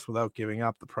her best without giving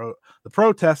up. The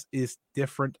protest is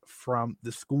different from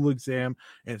the school exam,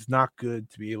 and it's not good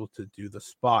to be able to do the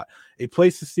spot. A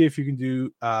place to see if you can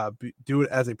do it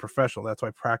as a professional. That's why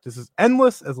practice is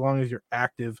endless as long as you're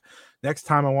active. Next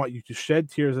time, I want you to shed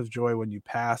tears of joy when you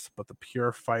pass, but the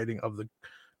pure fighting of the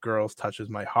girls touches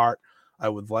my heart. I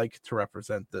would like to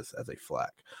represent this as a flag.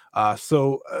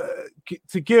 So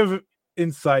to give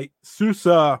insight,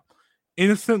 Sousa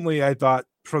instantly, I thought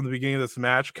from the beginning of this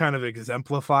match, kind of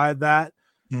exemplified that,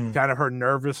 kind of her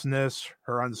nervousness,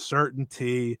 her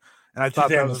uncertainty. And I thought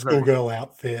that was a schoolgirl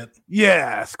outfit.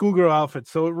 Yeah, schoolgirl outfit.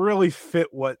 So it really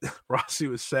fit what Rossi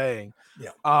was saying.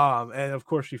 Yeah. And of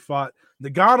course she fought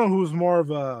Nagano, who was more of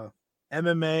a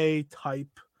MMA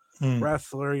type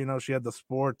wrestler. She had the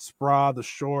sports bra, the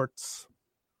shorts.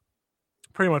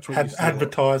 Pretty much what had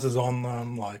advertisers on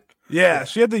them,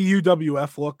 she had the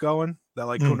UWF look going that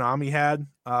Konami had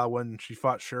when she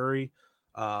fought Shuri.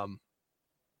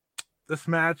 This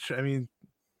match, I mean,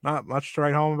 not much to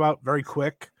write home about. Very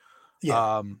quick.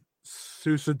 Yeah.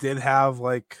 Sousa did have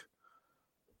I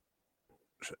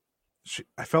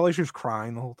felt like she was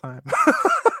crying the whole time.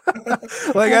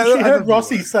 She heard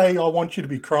Rossi say, "I want you to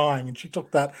be crying," and she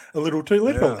took that a little too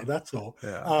literally. Yeah. That's all.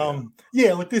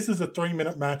 Look, this is a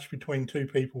 3-minute match between two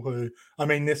people who, I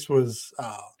mean, this was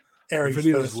Eri's first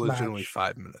match. Legitimately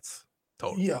 5 minutes.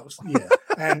 Totally. Yeah.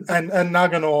 and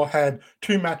Nagano had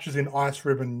 2 matches in Ice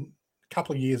Ribbon a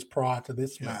couple of years prior to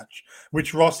this match,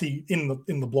 which Rossi in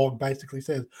the blog basically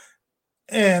says,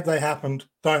 they happened.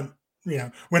 Don't,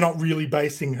 we're not really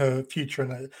basing her future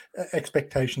and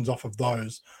expectations off of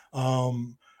those.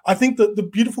 I think that the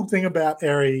beautiful thing about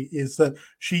Eri is that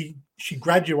she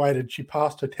graduated, she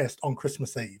passed her test on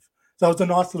Christmas Eve. So it was a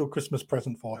nice little Christmas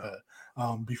present for her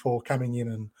before coming in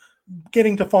and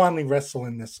getting to finally wrestle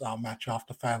in this match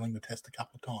after failing the test a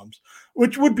couple of times,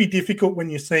 which would be difficult when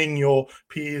you're seeing your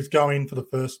peers go in for the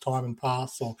first time and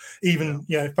pass, or even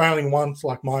failing once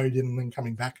like Mayu did and then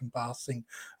coming back and passing.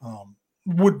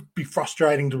 Would be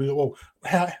frustrating to be,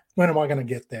 when am I going to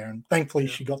get there? And thankfully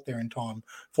she got there in time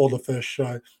for the first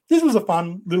show. This was a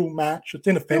fun little match. It's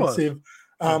inoffensive.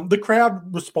 The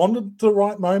crowd responded to the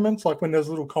right moments, like when there was a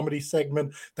little comedy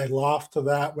segment, they laughed to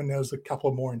that. When there was a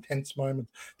couple of more intense moments,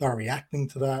 they were reacting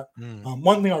to that.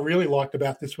 One thing I really liked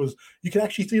about this was you could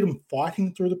actually see them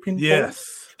fighting through the pinfall.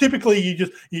 Yes. Typically,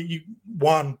 you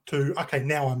 1, 2, okay,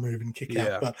 now I move and kick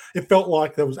out. But it felt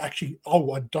like there was actually,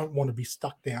 I don't want to be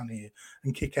stuck down here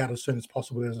and kick out as soon as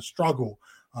possible. There's a struggle.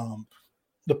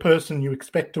 The person you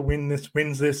expect to win this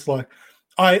wins this. Like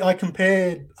I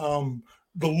compared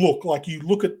the look, like you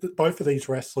look at both of these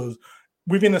wrestlers,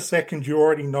 within a second, you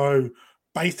already know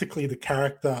basically the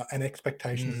character and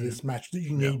expectations of this match that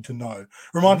you need to know.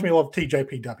 Reminds me a lot of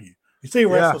TJPW. You see a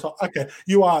wrestler, like, okay,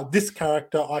 you are this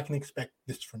character, I can expect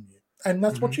this from you. And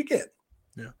that's what you get.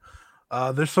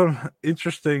 Yeah. There's some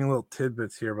interesting little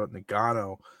tidbits here about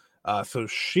Nagano. So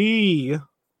she,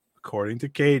 according to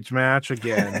Cage Match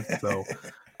again,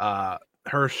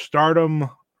 her Stardom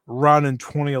run in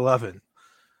 2011.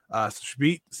 So she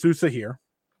beat Sousa here.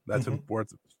 That's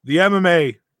important. The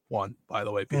MMA one, by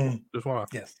the way, people. Just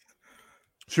want to. Yes.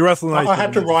 She wrestled. I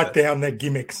had to write down their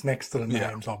gimmicks next to the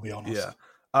names. I'll be honest.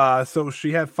 Yeah. So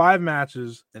she had 5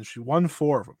 matches and she won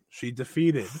 4 of them. She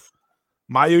defeated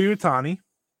Mayu Utani,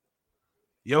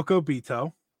 Yoko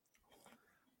Bito,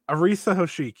 Arisa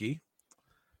Hoshiki,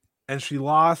 and she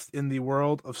lost in the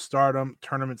World of Stardom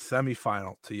tournament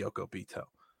semifinal to Yoko Bito.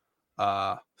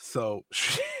 So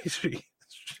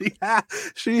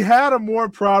she had a more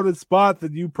crowded spot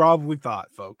than you probably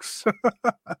thought, folks.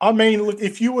 I mean, look,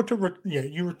 if you were to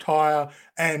you retire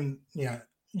and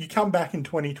you come back in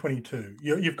 2022,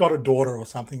 you've got a daughter or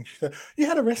something. She said, you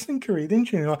had a wrestling career,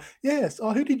 didn't you? And you're like, yes.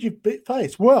 Oh, who did you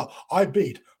face? Well, I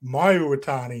beat Mayu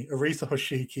Utani, Arisa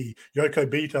Hoshiki, Yoko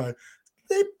Bito.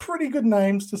 They're pretty good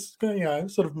names to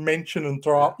sort of mention and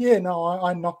throw up. Yeah, no,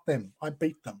 I knocked them. I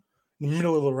beat them in the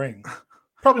middle of the ring.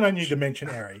 Probably no need to mention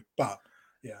Eri, but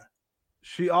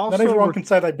she also not everyone can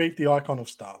say they beat the icon of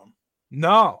Stardom.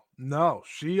 No.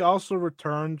 She also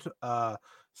returned.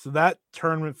 So that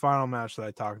tournament final match that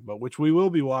I talked about, which we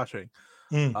will be watching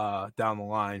down the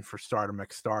line for Stardom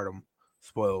X Stardom,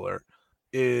 spoiler alert,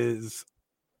 is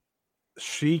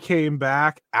she came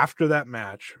back after that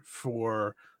match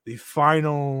for the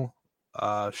final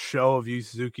show of Yu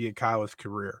Suzuki Akawa's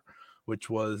career, which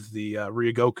was the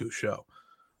Ryogoku show.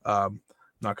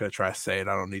 Not going to try to say it.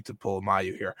 I don't need to pull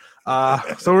Mayu here.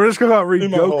 So we're just going to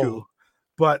go Ryogoku.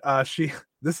 But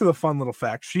this is a fun little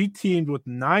fact. She teamed with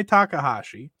Nai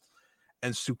Takahashi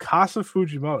and Tsukasa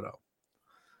Fujimoto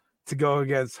to go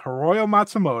against Hiroyo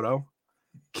Matsumoto,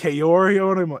 Kaori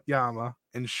Oniyama,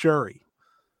 and Shuri.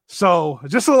 So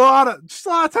just a lot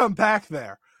to unpack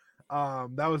there.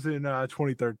 That was in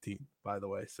 2013, by the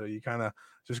way. So you kind of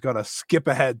just got to skip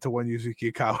ahead to when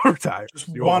Yuzuki Akawa retired.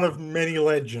 One of many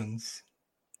legends.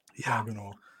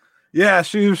 Yeah,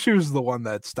 she was the one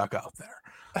that stuck out there.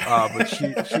 But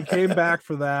she came back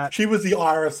for that. She was the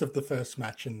Iris of the first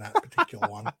match in that particular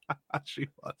one. She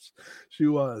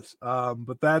was.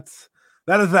 But that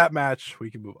is that match.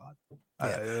 We can move on.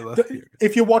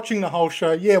 If you're watching the whole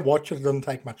show, watch it. It doesn't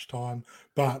take much time,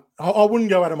 but I wouldn't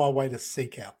go out of my way to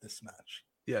seek out this match.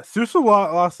 Yeah, Sousa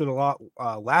lasted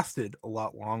a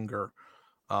lot longer.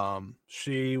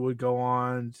 She would go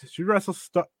on. She wrestled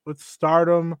with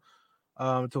Stardom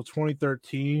until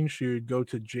 2013. She would go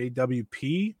to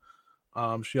JWP.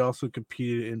 She also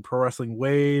competed in Pro Wrestling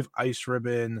Wave, Ice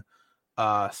Ribbon,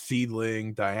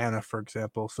 Seedling, Diana, for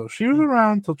example. So she was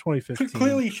around until 2015.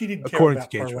 Clearly, she didn't care about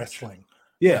pro wrestling.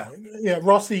 Yeah.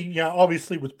 Rossi,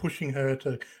 obviously was pushing her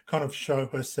to kind of show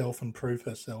herself and prove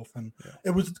herself, and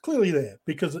it was clearly there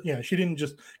because she didn't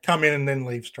just come in and then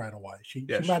leave straight away. She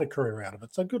made a career out of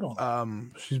it, so good on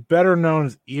her. She's better known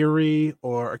as Eri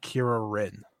or Akira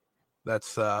Rin.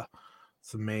 That's the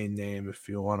main name if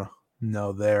you want to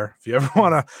know there. If you ever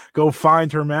want to go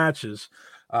find her matches,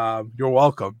 you're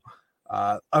welcome.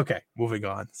 Okay, moving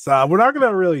on. So we're not going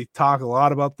to really talk a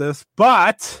lot about this,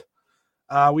 but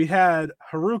we had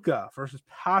Haruka versus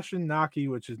Passion Naki,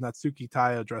 which is Natsuki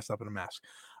Taiyo dressed up in a mask.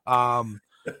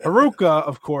 Haruka,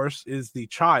 of course, is the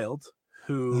child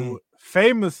who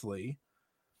famously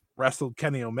wrestled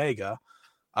Kenny Omega.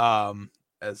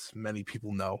 As many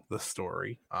people know the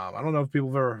story. I don't know if people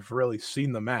have ever really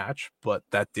seen the match, but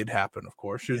that did happen, of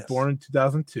course. She was born in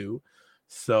 2002.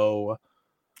 So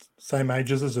same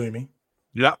age as Azumi.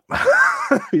 Yep.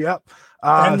 Yep.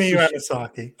 And Miyu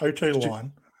Amasaki, 0-2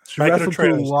 line. She wrestled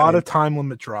through a lot of time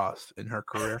limit draws in her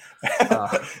career.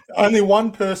 Only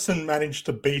one person managed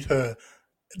to beat her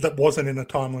that wasn't in a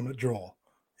time limit draw.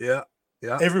 Yeah.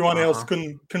 Yeah. Everyone else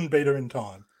couldn't beat her in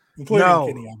time, including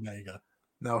Kenny Omega.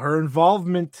 No, her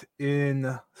involvement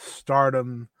in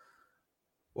Stardom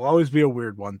will always be a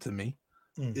weird one to me.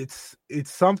 It's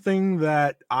something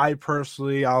that I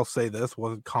personally, I'll say this,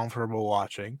 wasn't comfortable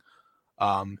watching.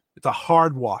 It's a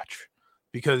hard watch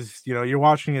because, you're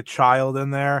watching a child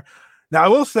in there. Now, I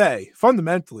will say,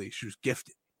 fundamentally, she was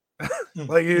gifted.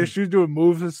 She was doing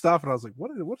moves and stuff, and I was like,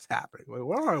 what's happening?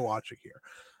 What am I watching here?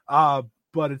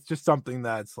 But it's just something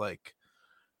that's,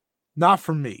 not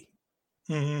for me.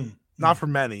 Not for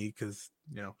many, because,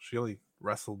 she only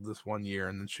wrestled this 1 year,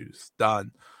 and then she was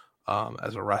done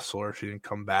as a wrestler. She didn't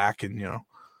come back, and,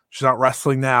 she's not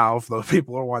wrestling now, if those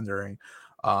people are wondering.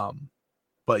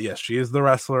 But yes, she is the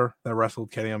wrestler that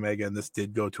wrestled Kenny Omega, and this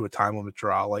did go to a time limit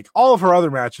draw, like all of her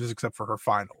other matches except for her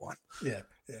final one. Yeah.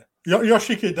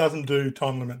 Yoshiki doesn't do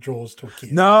time limit draws to a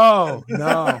kid. No.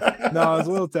 I was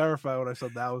a little terrified when I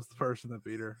said that was the person that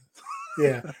beat her.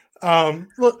 Yeah.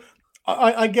 Look,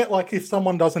 I get if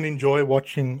someone doesn't enjoy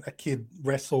watching a kid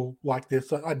wrestle like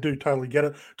this, I do totally get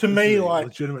it. To me,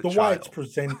 the way it's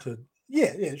presented,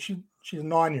 she's a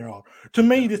 9-year-old. To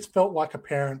me, this felt like a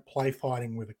parent play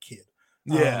fighting with a kid.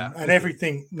 And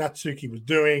everything Natsuki was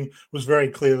doing was very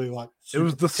clearly it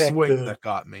was the swing that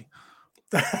got me.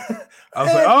 I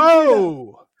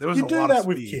was there was you a do lot that of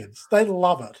with kids. They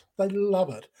love it.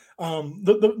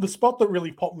 The spot that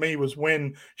really popped me was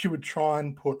when she would try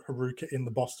and put Haruka in the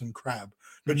Boston Crab,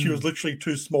 but she was literally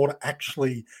too small to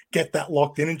actually get that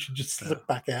locked in, and she just slipped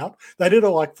back out. They did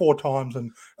it 4 times,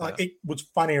 and it was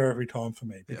funnier every time for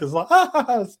me because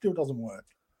it still doesn't work.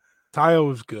 Taiyo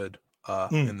was good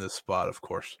in this spot, of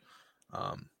course.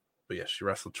 But yeah, she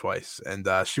wrestled twice, and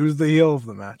she was the heel of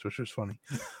the match, which was funny.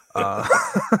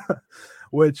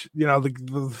 Which,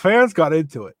 the fans got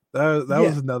into it. That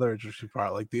was another interesting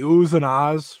part. The oohs and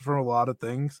ahs from a lot of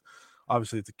things.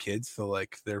 Obviously, it's the kids, so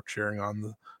they're cheering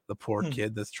on the poor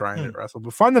kid that's trying to wrestle.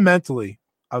 But fundamentally,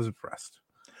 I was impressed.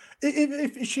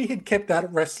 If she had kept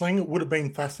at wrestling, it would have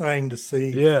been fascinating to see.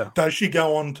 Yeah. Does she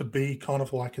go on to be kind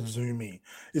of like Azumi?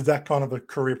 Is that kind of a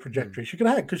career trajectory she could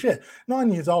have? Because,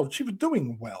 9 years old, she was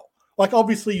doing well.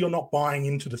 Obviously, you're not buying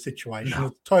into the situation. No.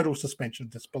 It's total suspension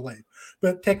of disbelief.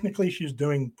 But technically, she's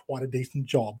doing quite a decent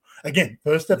job. Again,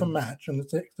 first ever match, and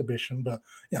it's an exhibition, but,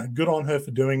 good on her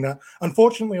for doing that.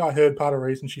 Unfortunately, I heard part of the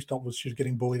reason she stopped was she was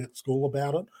getting bullied at school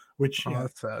about it, which,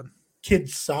 that's sad.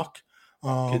 Kids suck.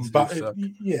 But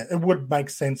it would make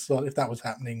sense that if that was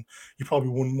happening, you probably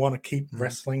wouldn't want to keep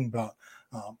wrestling. But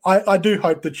I do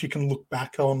hope that she can look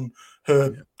back on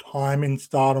her time in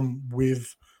Stardom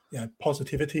with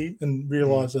positivity and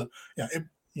realize that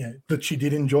that she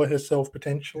did enjoy herself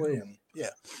potentially. And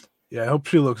I hope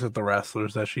she looks at the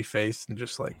wrestlers that she faced and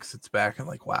just sits back and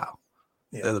wow,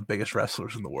 they're the biggest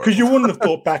wrestlers in the world. Because you wouldn't have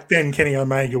thought back then Kenny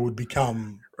Omega would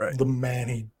become the man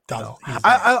he. No.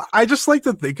 I just like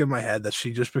to think in my head that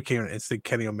she just became an instant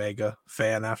Kenny Omega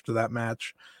fan after that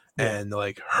match, and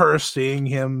her seeing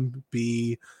him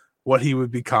be what he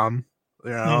would become,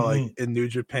 in New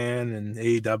Japan and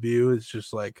AEW is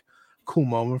just a cool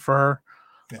moment for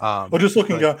her. Or just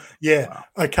looking, wow.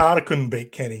 Okada couldn't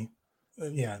beat Kenny,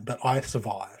 but I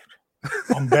survived.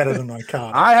 I'm better than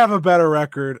Okada. I have a better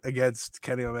record against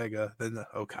Kenny Omega than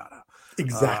Okada.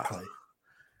 Exactly.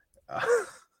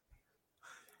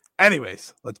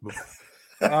 Anyways, let's move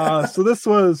on. So this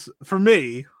was, for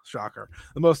me, shocker,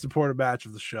 the most important match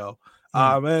of the show.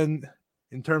 And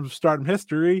in terms of Stardom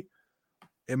history,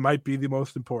 it might be the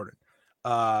most important.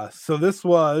 So this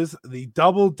was the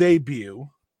double debut.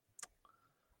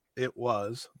 It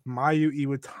was Mayu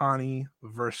Iwatani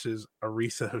versus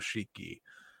Arisa Hoshiki.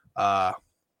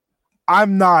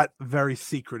 I'm not very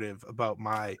secretive about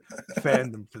my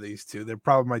fandom for these two. They're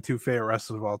probably my 2 favorite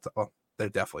wrestlers of all time. Well, they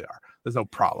definitely are. There's no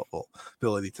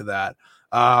probability to that.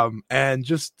 And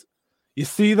just, you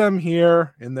see them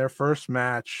here in their first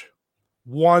match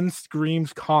one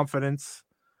screams confidence,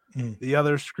 the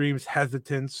other screams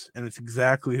hesitance, and it's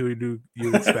exactly who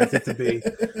you expect it to be.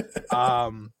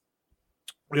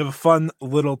 We have a fun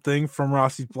little thing from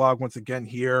Rossi's blog once again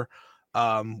here,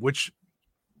 which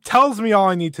tells me all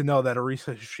I need to know that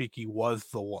Arisa Hoshiki was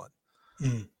the one.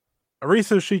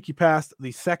 Arisa Hoshiki passed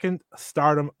the second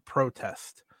Stardom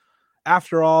protest.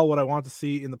 After all, what I want to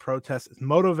see in the protest is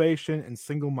motivation and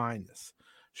single-mindedness.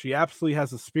 She absolutely has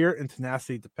the spirit and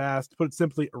tenacity to pass. To put it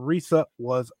simply, Arisa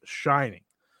was shining.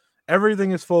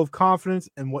 Everything is full of confidence,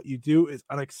 and what you do is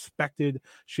unexpected.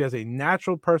 She has a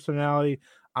natural personality.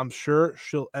 I'm sure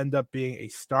she'll end up being a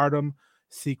Stardom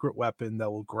secret weapon that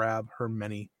will grab her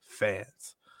many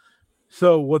fans.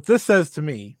 So what this says to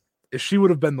me is she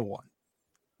would have been the one.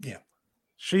 Yeah.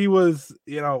 She was,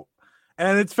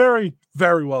 and it's very,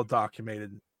 very well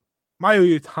documented.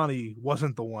 Mayu Iwatani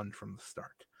wasn't the one from the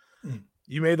start.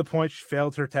 You made the point she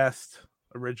failed her test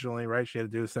originally, right? She had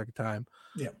to do it a second time.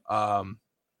 Yeah.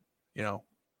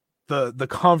 The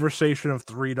conversation of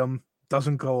freedom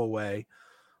doesn't go away.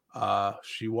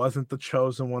 She wasn't the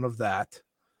chosen one of that.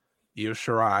 Io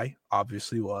Shirai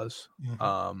obviously was.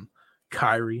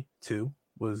 Kairi too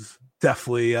was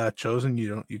definitely chosen.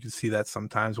 You can see that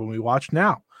sometimes when we watch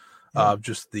now.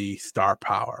 Just the star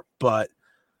power. But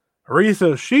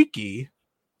Arisa Hoshiki,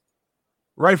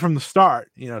 right from the start,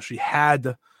 she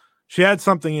had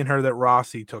something in her that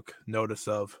Rossi took notice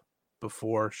of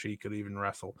before she could even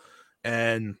wrestle.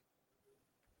 And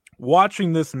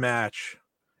watching this match,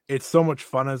 it's so much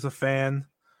fun as a fan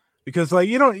because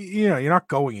you're not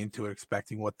going into it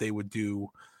expecting what they would do,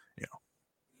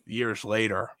 years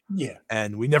later. Yeah.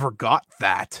 And we never got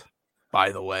that,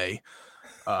 by the way,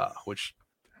 which,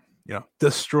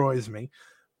 destroys me.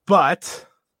 But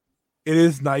it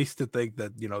is nice to think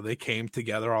that, they came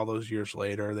together all those years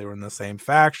later. They were in the same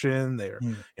faction. They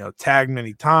were, tagged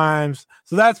many times.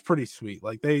 So that's pretty sweet.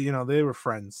 Like they were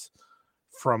friends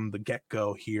from the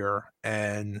get-go here.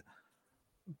 And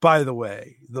by the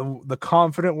way, the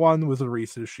confident one was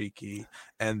Arisa Hoshiki,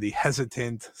 and the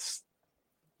hesitant,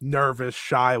 nervous,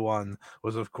 shy one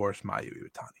was, of course, Mayu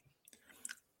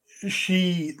Iwatani.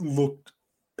 She looked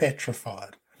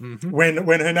petrified. When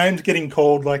her name's getting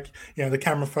called, the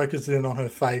camera focuses in on her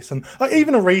face, and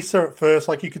even Arisa at first,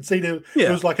 you could see there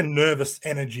was like a nervous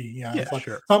energy.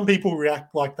 Sure. Some people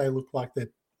react like they look like they're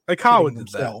Aikawa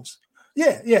themselves.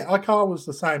 Yeah, Aikawa was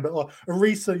the same, but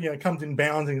Arisa, comes in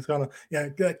bounding, it's kind of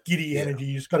that giddy energy.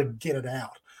 You just got to get it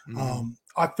out.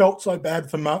 I felt so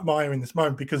bad for Maya in this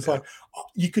moment because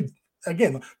you could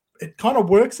again. It kind of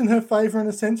works in her favor in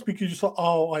a sense because you're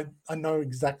like, I know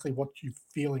exactly what you're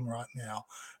feeling right now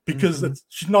because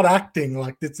she's not acting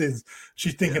like this is.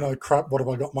 She's thinking, oh crap, what have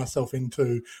I got myself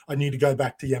into? I need to go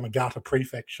back to Yamagata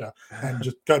Prefecture and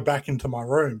just go back into my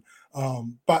room.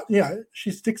 But she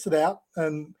sticks it out,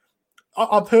 and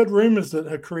I've heard rumors that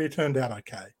her career turned out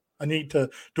okay. I need to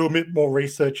do a bit more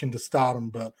research into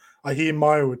Stardom, but I hear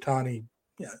Mayu Iwatani,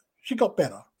 she got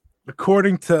better.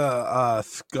 According to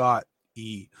Scott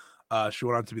E., she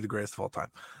went on to be the greatest of all time.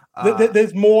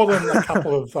 There's more than a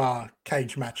couple of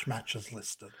cage matches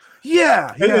listed.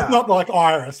 Yeah. It's not like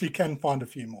Iris. You can find a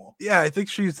few more. Yeah, I think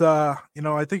she's, I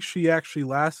think she actually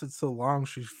lasted so long.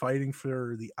 She's fighting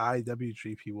for the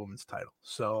IWGP Women's title.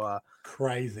 So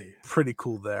crazy, pretty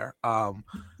cool there. But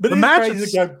it's crazy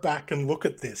to go back and look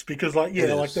at this because,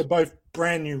 they're both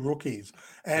brand new rookies,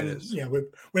 and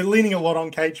we're leaning a lot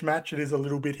on cage match. It is a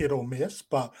little bit hit or miss,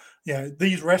 but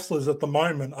these wrestlers at the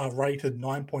moment are rated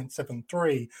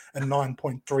 9.73 and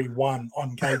 9.31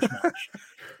 on cage match,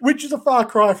 which is a far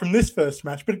cry from this first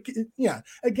match. But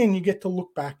again, you get to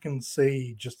look back and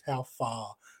see just how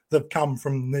far they've come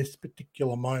from this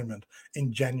particular moment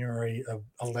in January of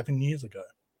 11 years ago.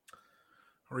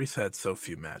 Reese had so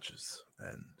few matches,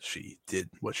 and she did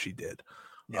what she did.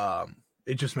 Yeah.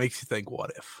 It just makes you think,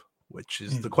 what if? Which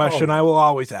is the question I will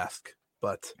always ask.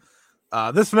 But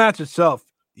this match itself,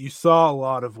 you saw a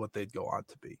lot of what they'd go on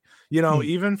to be.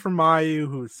 Even for Mayu,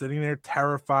 who's sitting there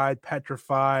terrified,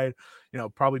 petrified,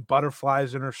 probably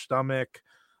butterflies in her stomach,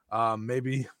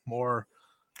 maybe more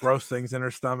gross things in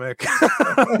her stomach,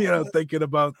 thinking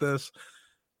about this.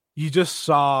 You just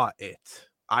saw it.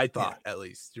 I thought, at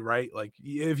least, right? Like,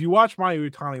 if you watch Mayu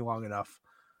Iwatani long enough,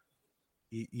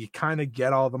 you kind of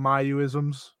get all the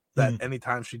Mayu-isms that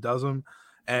anytime she does them.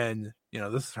 And,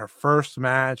 this is her first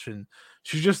match, and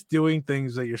she's just doing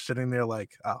things that you're sitting there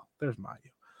like, oh, there's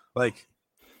Mayu. Like,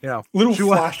 little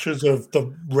flashes of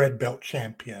the red belt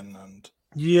champion. And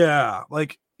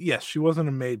yes, she wasn't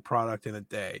a made product in a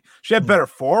day. She had better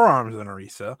forearms than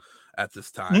Arisa. at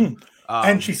this time.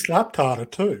 And she slapped harder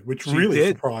too, which really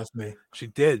surprised me. She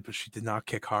did, but she did not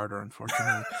kick harder,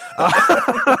 unfortunately.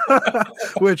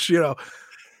 Which,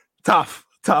 tough.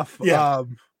 Yeah.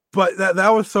 But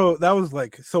that was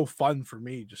like so fun for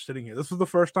me just sitting here. This was the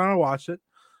first time I watched it.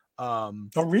 Oh,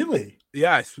 really?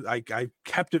 Yeah, I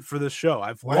kept it for this show.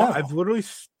 I've literally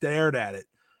stared at it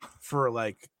for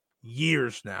like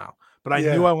years now. But I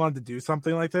knew I wanted to do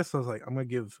something like this. So I was like, I'm gonna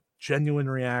give genuine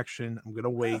reaction. I'm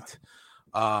gonna wait.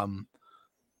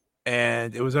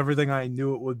 And it was everything I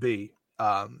knew it would be.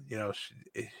 A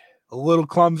little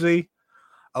clumsy,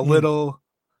 a little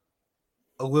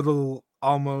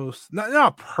almost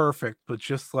not perfect, but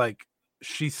just like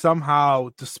she somehow,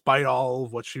 despite all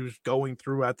of what she was going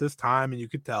through at this time, and you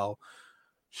could tell,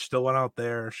 she still went out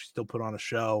there. She still put on a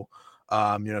show.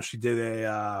 She did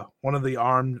one of the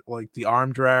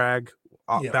arm drag,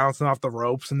 bouncing off the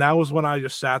ropes, and that was when I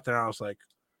just sat there and I was like,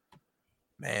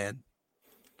 man,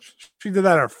 she did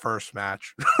that in her first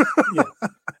match. Yeah,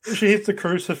 she hits the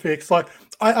crucifix. Like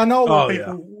I know a lot of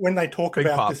people when they talk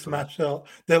about this match,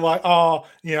 they're like,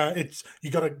 it's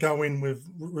you got to go in with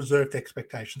reserved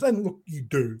expectations, and look, you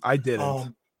do. I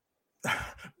didn't.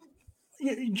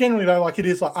 Generally, though, like it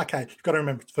is like, okay, you've got to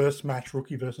remember first match,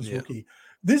 rookie versus rookie.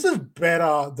 This is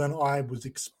better than I was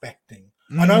expecting.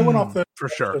 I know when I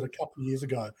first watched it a couple of years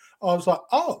ago, I was like,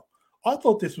 I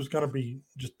thought this was going to be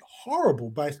just horrible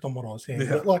based on what I was hearing.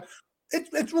 Yeah. But like,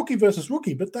 it's rookie versus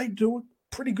rookie, but they do it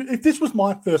pretty good. If this was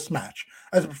my first match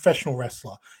as a professional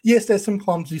wrestler, yes, there's some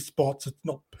clumsy spots. It's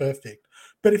not perfect,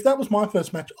 but if that was my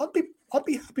first match, I'd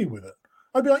be happy with it.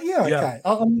 I'd be like, okay,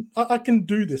 I can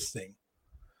do this thing.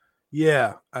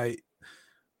 Yeah, I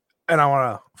want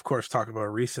to, of course, talk about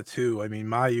Arisa too. I mean,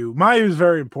 Mayu is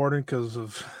very important because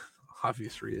of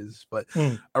obvious reasons, but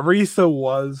Arisa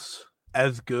was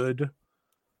as good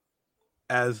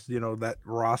as that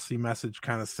Rossi message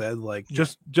kind of said. Like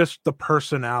just the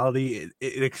personality,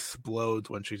 it explodes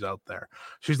when she's out there.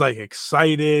 She's like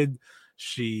excited.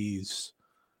 She's,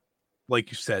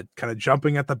 like you said, kind of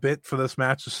jumping at the bit for this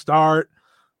match to start.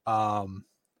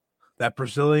 That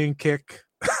Brazilian kick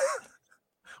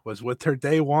was with her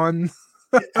day one.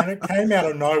 And it came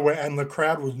out of nowhere, and the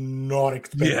crowd was not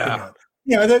expecting it.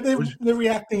 They're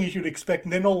reacting as you'd expect,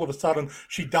 and then all of a sudden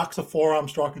she ducks a forearm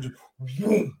strike and just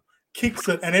boom, kicks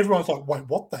it, and everyone's like, wait,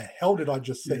 what the hell did I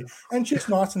just see? And she's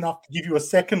nice enough to give you a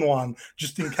second one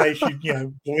just in case you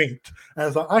blinked. And I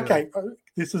was like, okay,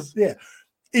 this is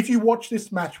if you watch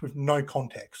this match with no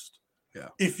context,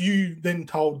 if you then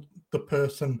told the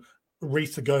person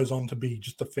Risa goes on to be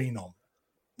just a phenom,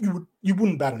 you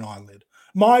wouldn't bat an eyelid.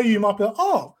 You might be like,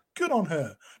 oh, good on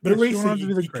her. But Arisa,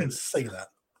 you can see that.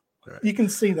 Right. You can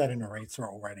see that in Arisa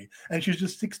already. And she's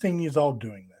just 16 years old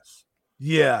doing this.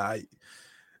 Yeah.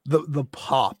 The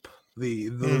pop, the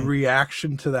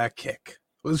reaction to that kick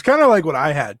was kind of like what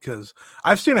I had, because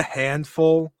I've seen a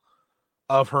handful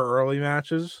of her early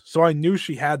matches, so I knew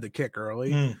she had the kick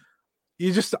early.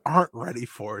 You just aren't ready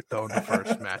for it, though, in the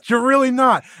first match. You're really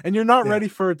not. And you're not ready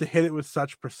for it to hit it with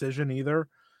such precision either.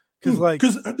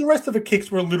 Because the rest of the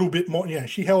kicks were a little bit more,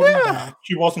 she held him back.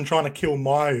 She wasn't trying to kill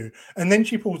Mayu. And then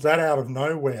she pulls that out of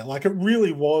nowhere. Like, it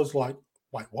really was like,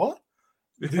 wait, what?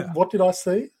 What did I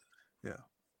see?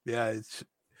 Yeah.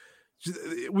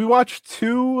 We watched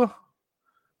two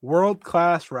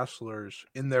world-class wrestlers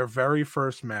in their very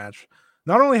first match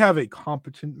not only have a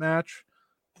competent match,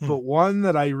 but one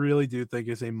that I really do think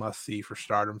is a must-see for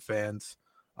Stardom fans.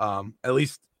 At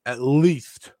least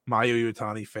Mayu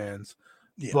Iwatani fans.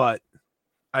 Yeah. But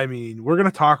I mean, we're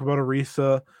going to talk about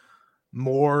Arisa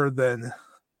more than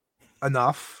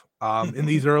enough in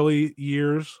these early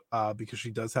years because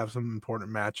she does have some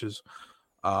important matches.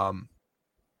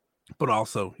 But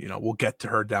also, we'll get to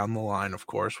her down the line, of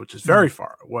course, which is very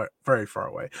far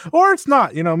away, or it's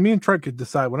not. Me and Trent could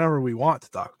decide whenever we want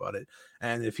to talk about it.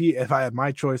 And if I had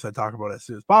my choice, I'd talk about it as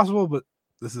soon as possible. But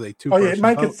this is a two-person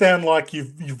make it sound like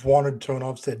you've wanted to, and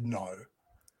I've said no.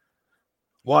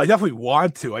 Well, I definitely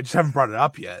want to. I just haven't brought it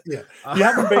up yet. Yeah. You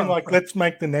haven't been like, let's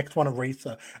make the next one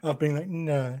Arisa. I've been like,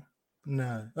 no.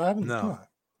 I haven't. No.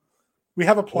 We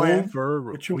have a plan,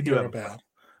 which you'll hear about.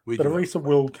 But Arisa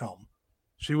will come.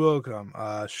 She will come.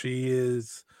 She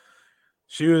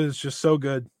was just so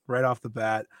good right off the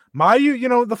bat.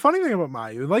 Mayu, the funny thing about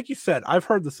Mayu, like you said, I've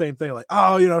heard the same thing. Like,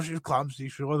 she was clumsy.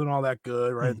 She wasn't all that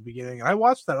good right at the beginning. And I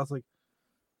watched that. I was like,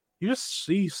 you just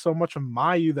see so much of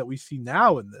Mayu that we see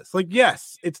now in this. Like,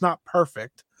 yes, it's not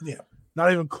perfect. Yeah.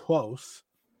 Not even close.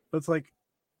 But it's like,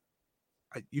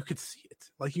 you could see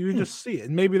it. Like, you can just see it.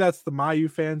 And maybe that's the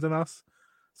Mayu fans in us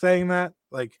saying that.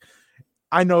 Like,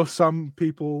 I know some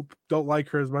people don't like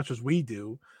her as much as we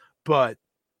do, but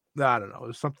I don't know.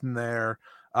 There's something there.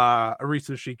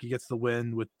 Arisa Shiki gets the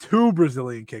win with 2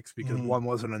 Brazilian kicks because one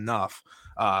wasn't enough.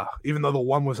 Even though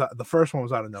the first one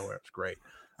was out of nowhere. It's great.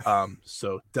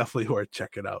 So definitely worth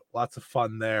checking out. Lots of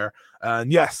fun there.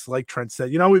 And yes, like Trent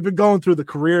said, we've been going through the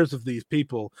careers of these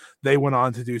people. They went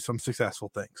on to do some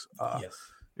successful things. Yes.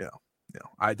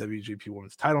 IWGP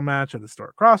Women's title match and the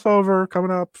Historic Crossover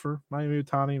coming up for Mayumi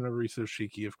Utani, and Arisa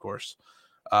Shiki, of course,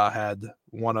 had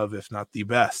one of, if not the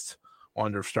best,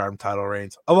 Wonder of Stardom title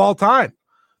reigns of all time.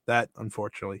 That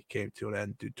unfortunately came to an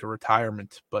end due to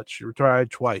retirement, but she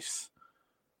retired twice.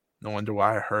 No wonder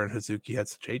why her and Hazuki had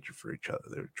such hatred for each other.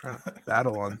 They were trying to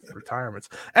battle on retirements.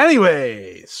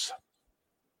 Anyways,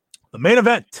 the main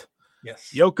event.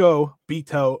 Yes. Yoko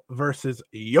Bito versus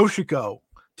Yoshiko.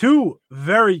 2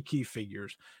 very key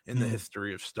figures in the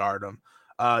history of Stardom.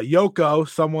 Yoko,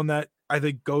 someone that I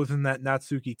think goes in that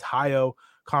Natsuki Tayo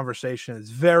conversation,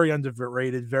 is very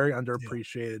underrated, very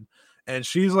underappreciated. Yeah. And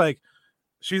she's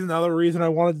another reason I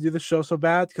wanted to do the show so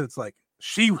bad, because it's like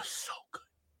she was so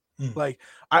good. Like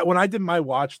when I did my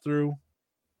watch through,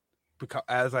 because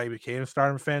as I became a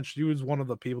Stardom fan, she was one of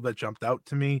the people that jumped out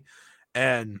to me.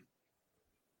 And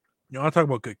I want to talk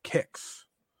about good kicks.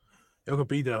 Yoko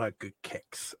Bito had good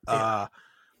kicks. Yeah.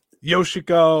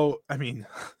 Yoshiko, I mean,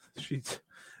 she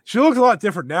looks a lot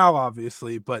different now,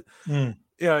 obviously, but that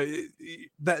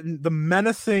the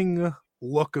menacing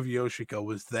look of Yoshiko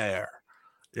was there.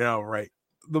 Right.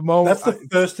 The moment that's the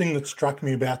first thing that struck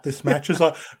me about this match is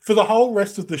like, for the whole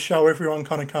rest of the show, everyone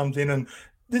kind of comes in and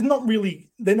they're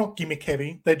not gimmick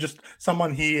heavy. They're just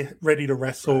someone here ready to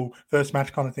wrestle, first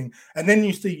match kind of thing. And then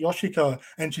you see Yoshiko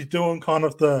and she's doing kind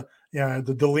of the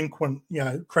delinquent,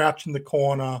 crouch in the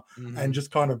corner and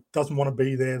just kind of doesn't want to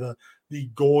be there. The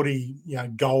gaudy,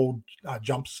 gold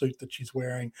jumpsuit that she's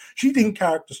wearing. She's in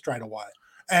character straight away.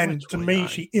 And to me,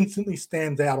 she instantly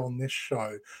stands out on this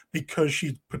show because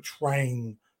she's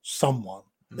portraying someone.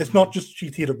 It's not just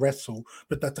she's here to wrestle,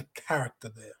 but that's a character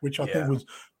there, which I think was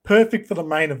perfect for the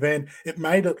main event. It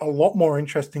made it a lot more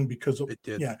interesting because it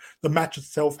did. The match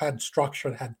itself had structure,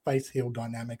 it had face heel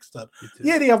dynamics that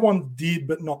the other one did,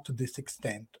 but not to this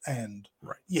extent. And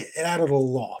it added a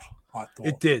lot, I thought.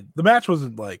 It did. The match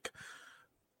wasn't like,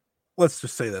 let's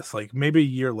just say this, like maybe a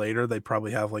year later they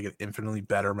probably have like an infinitely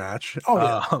better match.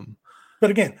 But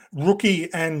again,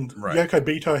 Rookie and Yoko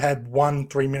Bito had 1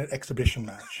 3-minute exhibition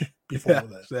match before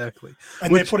that. Exactly.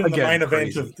 And they're put in the main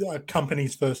event of the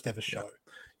company's first ever show.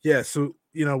 Yeah, so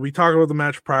we talked about the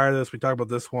match prior to this, we talked about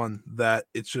this one, that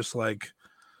it's just like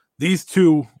these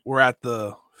two were at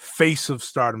the face of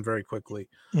Stardom very quickly,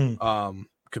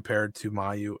 compared to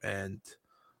Mayu and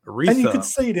Arisa. And you could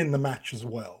see it in the match as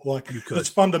well. Like, it's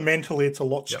fundamentally, it's a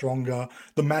lot stronger.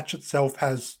 The match itself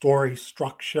has story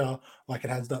structure. Like, it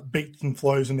has that beats and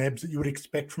flows and ebbs that you would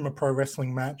expect from a pro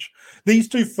wrestling match. These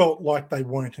two felt like they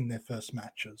weren't in their first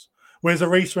matches. Whereas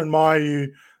Arisa and Mayu,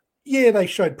 they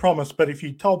showed promise, but if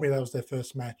you told me that was their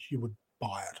first match, you would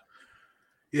buy it.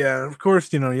 Yeah, of course,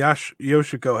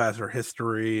 Yoshiko has her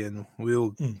history, and we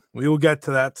will get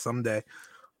to that someday.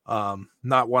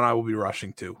 Not one I will be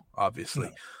rushing to, obviously.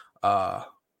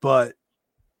 But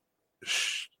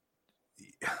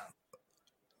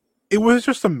it was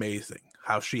just amazing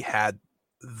how she had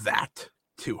that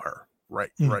to her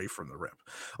right from the rip.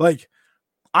 Like,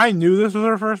 I knew this was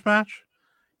her first match,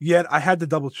 yet I had to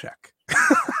double check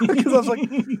because I was like,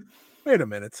 wait a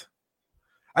minute.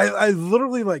 I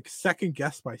literally like second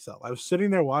guessed myself. I was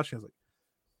sitting there watching. I was like,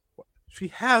 what?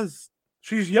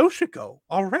 She's Yoshiko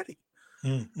already.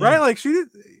 Right? Like,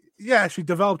 she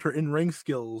developed her in-ring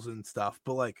skills and stuff,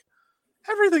 but like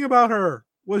everything about her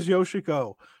was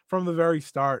Yoshiko from the very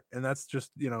start, and that's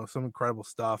just some incredible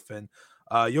stuff. And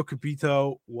Yoko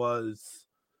Bito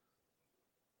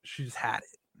she just had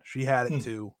it. She had it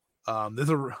too.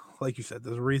 Like you said,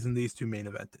 there's a reason these two main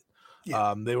evented.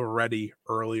 They were ready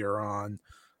earlier on,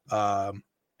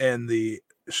 and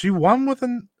she won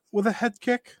with a head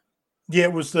kick. Yeah,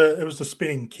 it was the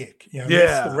spinning kick.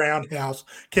 The roundhouse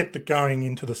kept it going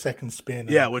into the second spin.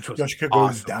 Which was Yoshiko awesome.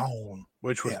 Goes down,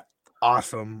 which was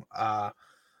awesome.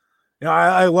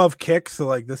 I love kicks, so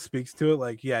like this speaks to it.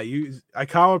 Like,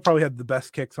 Aikawa probably had the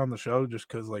best kicks on the show, just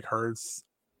because like hers,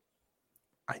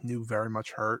 I knew very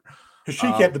much hurt.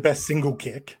 Hashiki had the best single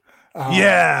kick.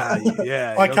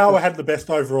 Aikawa had the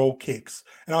best overall kicks.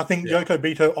 And I think Yoko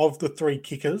Bito, of the 3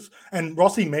 kickers, and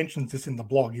Rossi mentions this in the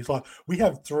blog, he's like, we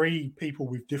have 3 people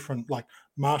with different like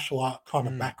martial art kind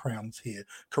of backgrounds here.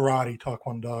 Karate,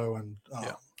 Taekwondo, and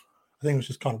I think it was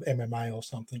just kind of MMA or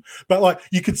something. But like,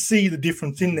 you could see the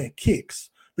difference in their kicks.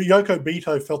 But Yoko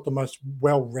Bito felt the most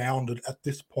well-rounded at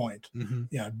this point.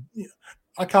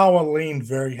 Aikawa leaned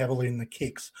very heavily in the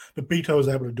kicks, but Bito was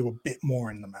able to do a bit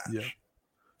more in the match. Yeah,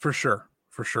 for sure.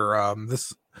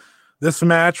 This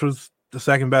match was the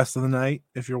second best of the night,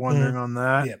 if you're wondering on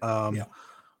that.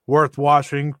 Worth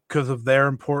watching because of their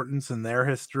importance and their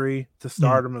history to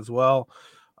Stardom as well.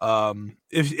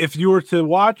 If you were to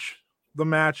watch the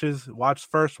matches, watch the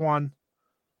first one,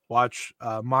 watch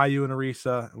Mayu and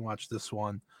Arisa, and watch this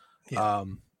one.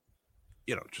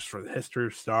 Just for the history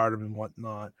of Stardom and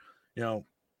whatnot.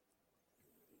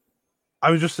 I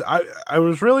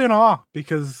was really in awe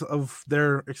because of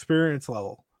their experience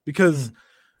level. Because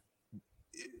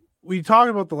we talked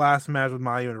about the last match with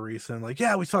Mayu and Arisa,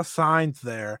 and we saw signs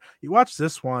there. You watch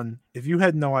this one, if you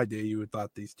had no idea, you would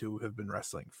thought these two have been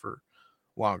wrestling for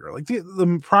longer. Like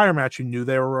the prior match, you knew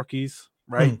they were rookies,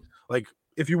 right? Like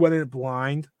if you went in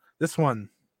blind, this one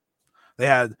they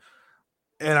had,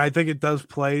 and I think it does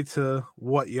play to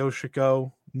what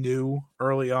Yoshiko knew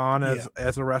early on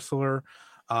as a wrestler.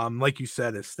 Like you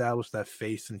said, establish that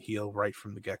face and heel right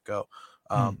from the get-go.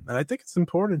 And I think it's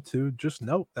important to just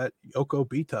note that Yoko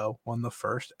Bito won the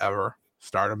first ever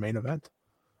Stardom main event.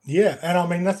 Yeah, and I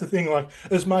mean, that's the thing,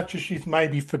 as much as she's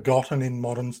maybe forgotten in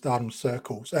modern Stardom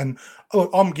circles, and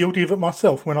I'm guilty of it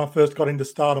myself. When I first got into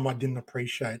Stardom, I didn't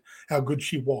appreciate how good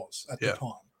she was at the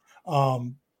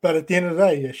time. But at the end of the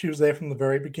day, she was there from the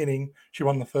very beginning. She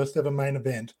won the first ever main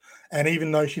event. And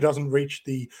even though she doesn't reach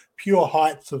the pure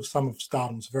heights of some of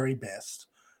Stardom's very best,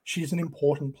 she's an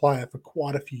important player for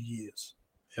quite a few years.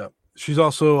 Yeah. She's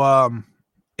also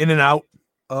in and out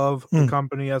of the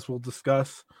company, as we'll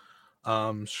discuss.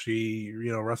 She,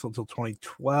 wrestled till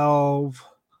 2012,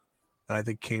 and I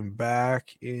think came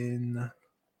back in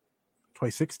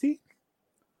 2016.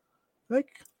 I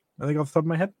think off the top of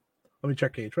my head. Let me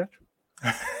check Cage Match.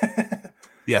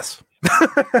 Yes.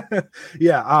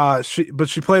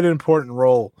 She played an important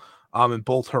role in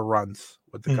both her runs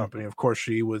with the company. Of course,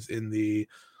 she was in the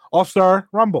All-Star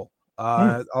Rumble,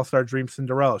 All-Star Dream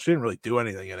Cinderella. She didn't really do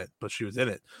anything in it, but she was in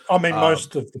it. I mean,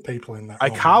 most of the people in that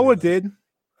Aikawa did.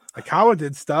 Aikawa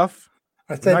did stuff.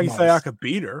 I can say I could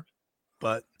beat her,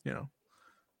 but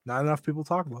not enough people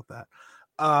talk about that.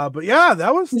 But yeah,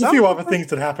 there's a few other things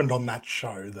that happened on that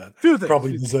show that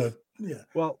probably deserve. Yeah.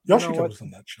 Well, Yoshiko was on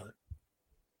that show.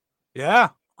 Yeah,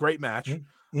 great match.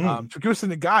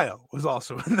 Takusa Nagayo was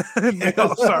also in the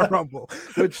All-Star Rumble,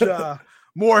 which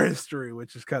more history,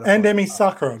 which is kind of and Emi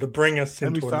Sakura to bring us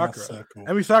into a nice circle.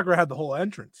 Emi Sakura had the whole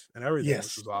entrance and everything,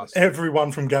 which was awesome.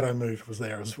 Everyone from Gato Move was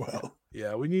there as well.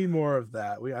 Yeah, we need more of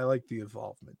that. I like the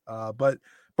involvement. But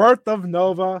Birth of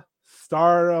Nova,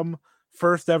 Stardom,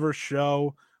 first ever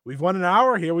show. We've won an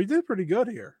hour here. We did pretty good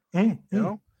here.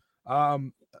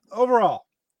 Overall,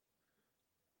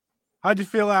 how'd you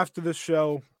feel after this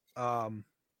show?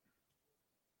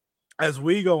 As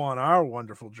we go on our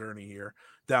wonderful journey here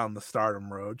down the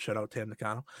Stardom road, shout out Tam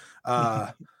Nakano.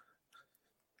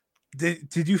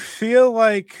 Did you feel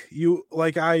like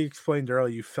I explained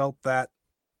earlier, you felt that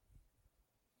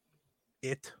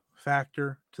it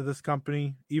factor to this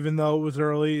company, even though it was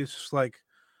early? It's just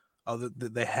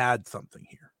they had something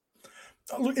here.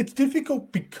 Look, it's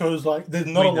difficult because there's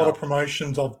not a lot of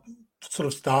promotions I've sort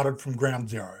of started from ground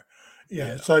zero.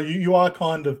 Yeah. So you are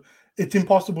kind of, it's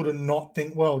impossible to not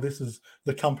think, well, this is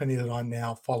the company that I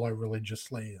now follow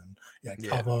religiously and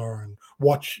cover and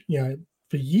watch,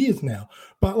 for years now.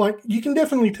 But you can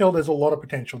definitely tell there's a lot of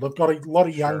potential. They've got a lot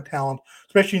of young talent,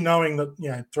 especially knowing that,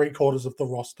 3/4 of the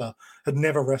roster had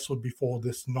never wrestled before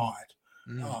this night.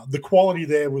 The quality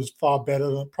there was far better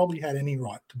than it probably had any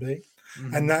right to be.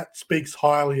 And that speaks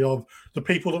highly of the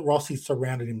people that Rossi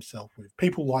surrounded himself with,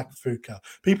 people like Fuka,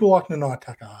 people like Nanae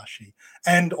Takahashi,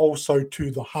 and also to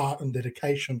the heart and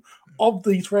dedication of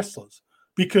these wrestlers.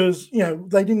 Because,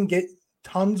 they didn't get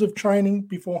tons of training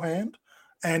beforehand.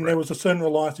 And there was a certain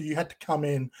reliance that you had to come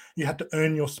in, you had to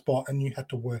earn your spot, and you had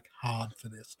to work hard for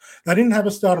this. They didn't have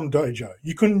a Stardom dojo.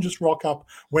 You couldn't just rock up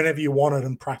whenever you wanted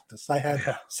and practice. They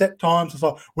had set times. It's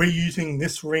like, we're using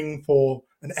this ring for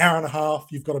an hour and a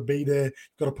half. You've got to be there.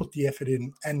 You've got to put the effort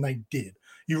in. And they did.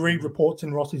 You read reports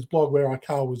in Rossi's blog where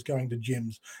Aikawa was going to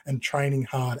gyms and training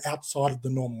hard outside of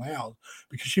the normal hours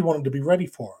because she wanted to be ready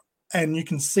for it. And you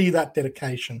can see that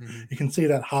dedication. You can see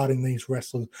that heart in these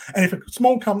wrestlers. And if a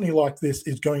small company like this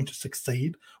is going to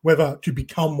succeed, whether to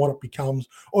become what it becomes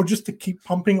or just to keep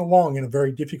pumping along in a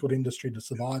very difficult industry to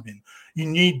survive in, you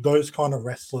need those kind of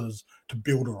wrestlers to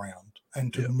build around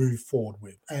and to move forward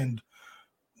with. And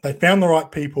they found the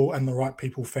right people, and the right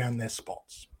people found their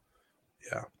spots.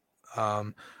 Yeah.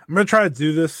 I'm going to try to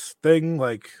do this thing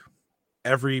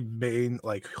every main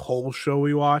like whole show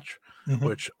we watch,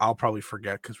 which I'll probably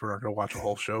forget because we're not going to watch a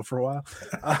whole show for a while.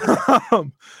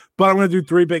 But I'm going to do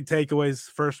 3 big takeaways.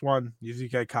 First one,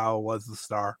 Yusuke Kawa was the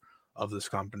star of this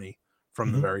company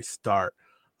from the very start.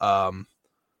 Nanai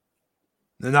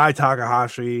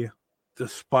Takahashi,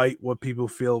 despite what people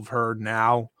feel of her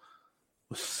now,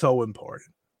 was so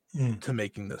important to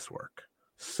making this work.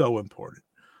 So important.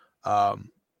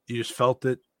 You just felt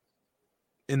it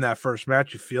in that first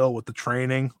match. You feel with the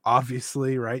training,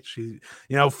 obviously, right? She,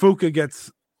 Fuka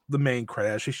gets the main credit,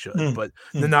 as she should, but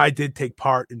Nanai did take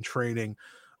part in training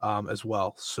as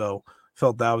well. So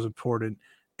felt that was important.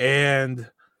 And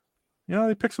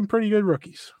they picked some pretty good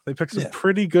rookies. I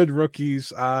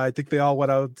think they all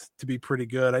went out to be pretty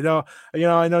good. I know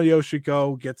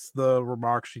Yoshiko gets the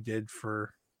remarks she did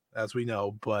for, as we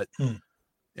know, but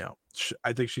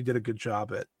I think she did a good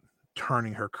job at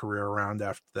turning her career around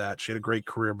after that. She had a great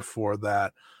career before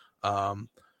that.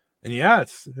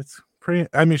 It's pretty,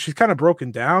 I mean, she's kind of broken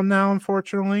down now,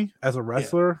 unfortunately, as a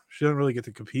wrestler. She doesn't really get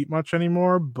to compete much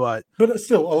anymore, but it's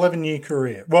still 11-year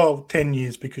career. Well, 10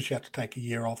 years because she had to take a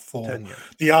year off for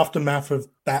the aftermath of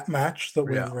that match that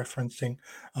we're referencing.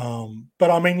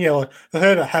 But I mean, for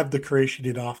her to have the career she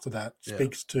did after that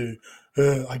speaks to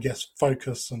her, I guess,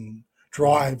 focus and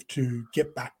drive to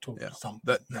get back to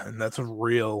something. And that's a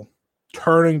real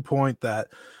turning point that,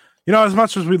 as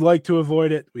much as we'd like to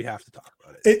avoid it, we have to talk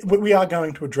about it. We are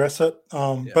going to address it,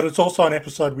 but it's also an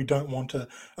episode we don't want to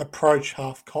approach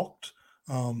half-cocked.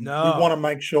 No. We want to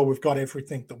make sure we've got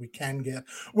everything that we can get.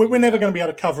 We're never going to be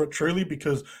able to cover it truly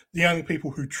because the only people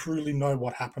who truly know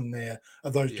what happened there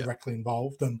are those directly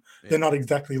involved, and they're not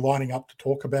exactly lining up to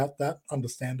talk about that,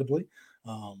 understandably.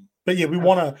 But we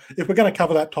want to, if we're going to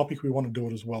cover that topic, we want to do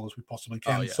it as well as we possibly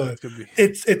can. So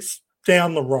it's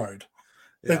down the road.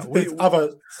 There's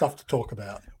other stuff to talk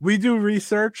about. We do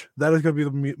research. That is going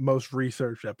to be the most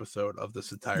researched episode of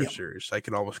this entire series. I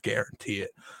can almost guarantee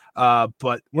it.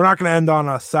 But we're not going to end on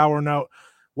a sour note.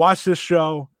 Watch this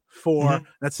show for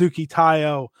Natsuki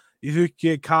Taiyo,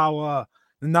 Yuzuki Kawa,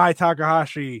 Nanai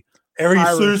Takahashi, Eri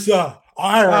Sousa,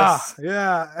 Iris.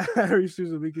 Eri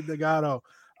Sousa, Miki Nagato.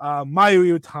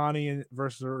 Mayu Iwatani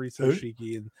versus Arisa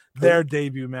Shiki and their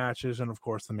debut matches, and of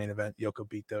course the main event,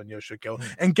 Yokobito and Yoshiko,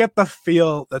 and get the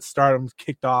feel that Stardom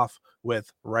kicked off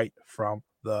with right from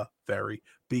the very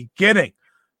beginning,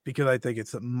 because I think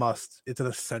it's an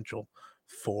essential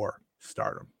for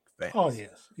Stardom fans. Oh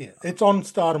yes, it's on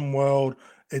Stardom World.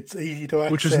 It's easy to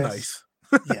access, which is nice.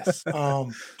 Yes.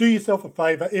 Do yourself a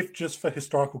favor, if just for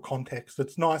historical context,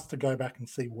 it's nice to go back and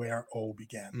see where it all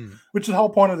began, which is the whole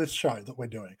point of this show that we're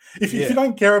doing. If you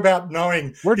don't care about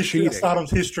knowing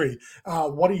Stardom's history,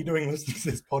 what are you doing listening to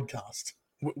this podcast?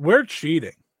 We're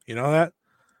cheating. You know that?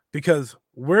 Because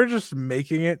we're just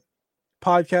making it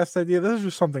podcast idea. This is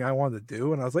just something I wanted to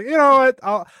do. And I was like, you know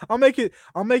what? I'll make it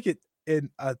in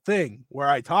a thing where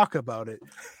I talk about it.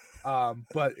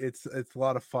 But it's a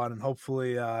lot of fun, and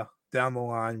hopefully down the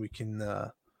line we can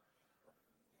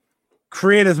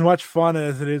create as much fun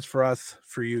as it is for us,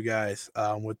 for you guys.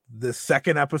 With this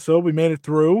second episode, we made it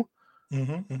through,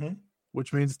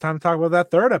 which means it's time to talk about that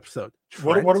third episode.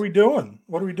 What are we doing?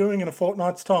 What are we doing in a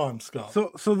fortnight's time, Scott?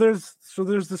 So there's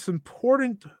this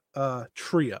important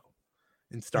trio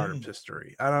in Stardom's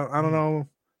history. I don't know if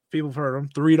people have heard of them.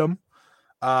 Threedom.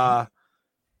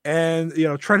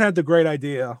 And Trent had the great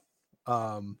idea.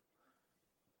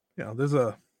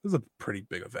 There's a pretty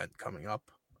big event coming up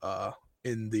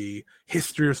in the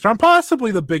history of Stardom,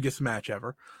 possibly the biggest match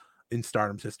ever in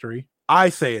Stardom's history. I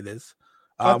say it is.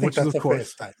 I think that's a fair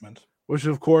statement. Which,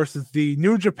 of course, is the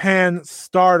New Japan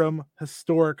Stardom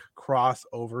Historic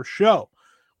Crossover Show,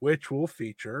 which will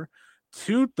feature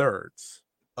 2/3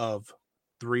 of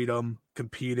Threedom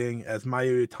competing as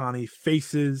Mayu Iwatani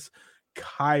faces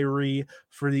Kairi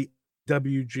for the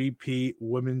WGP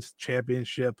Women's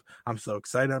Championship. I'm so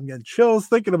excited. I'm getting chills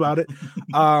thinking about it.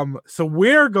 So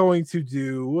we're going to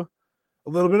do a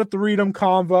little bit of Threedom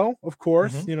convo, of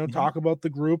course, talk about the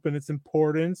group and its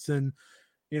importance. And,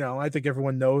 I think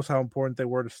everyone knows how important they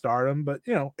were to Stardom, but,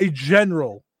 a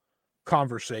general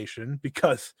conversation,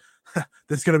 because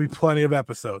there's going to be plenty of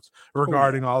episodes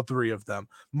regarding all three of them.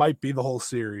 Might be the whole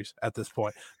series at this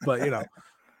point, but,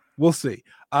 we'll see.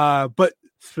 But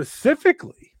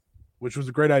specifically, which was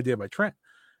a great idea by Trent,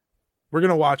 we're going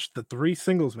to watch the 3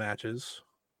 singles matches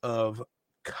of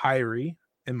Kairi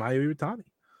and Mayu Iwatani.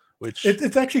 Which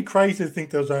it's actually crazy to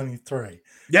think there was only 3.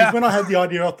 Yeah. When I had the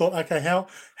idea, I thought, okay,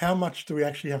 how much do we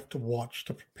actually have to watch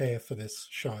to prepare for this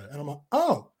show? And I'm like,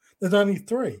 oh, there's only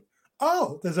 3.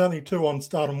 Oh, there's only 2 on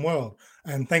Stardom World.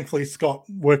 And thankfully, Scott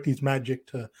worked his magic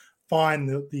to find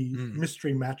the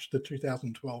mystery match, the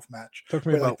 2012 match. Took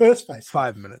me about first face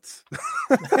 5 minutes.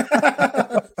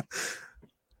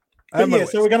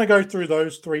 So we're going to go through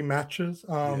those 3 matches.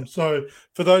 So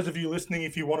for those of you listening,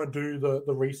 if you want to do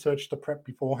the research, the prep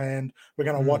beforehand, we're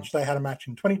going to watch. They had a match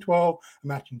in 2012, a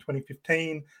match in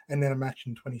 2015, and then a match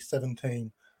in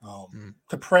 2017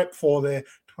 to prep for their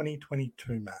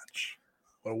 2022 match.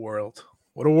 What a world.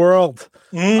 What a world.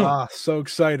 So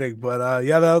exciting. But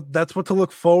that's what to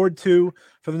look forward to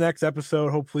for the next episode.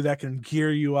 Hopefully that can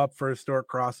gear you up for a historic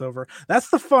crossover. That's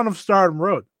the fun of Stardom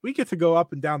Road. We get to go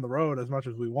up and down the road as much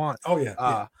as we want.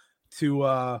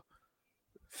 To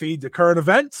feed the current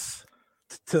events,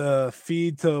 to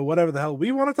feed to whatever the hell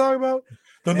we want to talk about.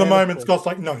 The moment Scott's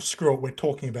like, no, screw it. We're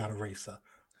talking about Aretha.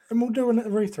 And we'll do an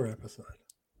Aretha episode.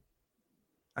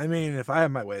 I mean, if I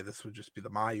had my way, this would just be the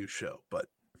Mayu show, but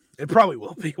it probably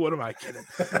will be. What am I kidding?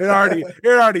 It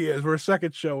already is. We're a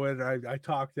second show in. I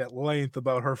talked at length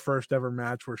about her first ever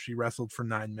match where she wrestled for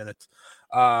 9 minutes.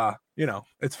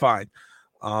 It's fine.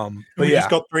 But we just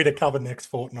got 3 to cover next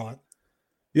fortnight.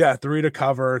 Yeah, 3 to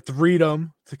cover.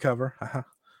 3dom to cover.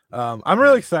 I'm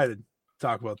really excited to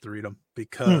talk about 3dom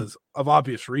because of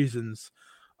obvious reasons.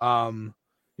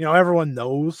 Everyone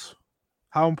knows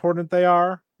how important they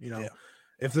are.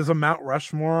 If there's a Mount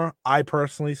Rushmore, I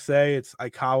personally say it's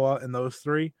Aikawa and those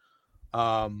 3,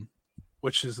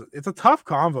 it's a tough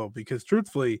convo because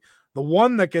truthfully, the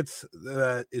one that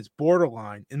is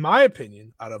borderline, in my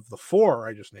opinion, out of the 4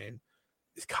 I just named,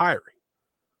 is Kairi.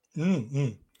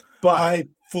 But I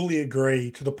fully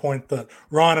agree to the point that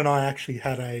Ryan and I actually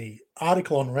had a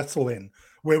article on WrestleIn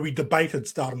where we debated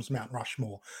Stardom's Mount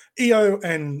Rushmore. Io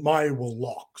and Mayu were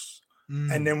locks,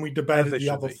 and then we debated the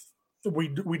other.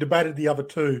 We debated the other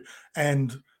 2,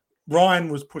 and Ryan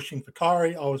was pushing for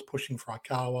Kairi. I was pushing for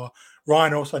Aikawa.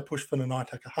 Ryan also pushed for Nanae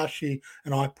Takahashi,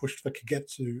 and I pushed for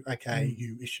Kagetsu, aka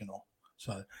Yu Ishino.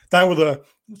 So they were the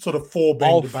sort of 4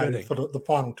 being all debated for the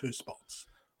final 2 spots.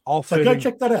 So go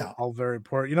check that out. All very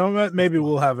important. Maybe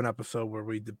we'll have an episode where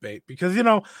we debate because,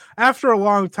 after a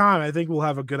long time, I think we'll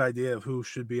have a good idea of who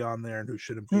should be on there and who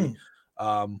shouldn't be.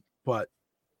 But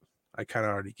I kind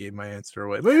of already gave my answer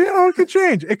away, but it could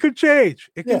change. It could change.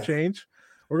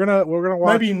 We're gonna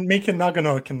watch. Maybe Mika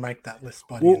Nagano can make that list.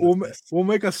 We'll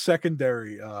make a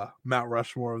secondary Mount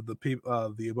Rushmore of the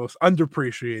people, the most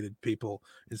underappreciated people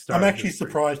in Stardom. I'm actually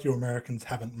surprised you Americans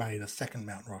haven't made a second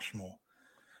Mount Rushmore.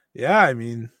 Yeah, I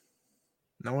mean,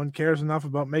 no one cares enough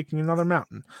about making another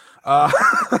mountain.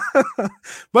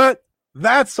 But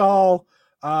that's all.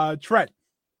 Trent,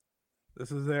 this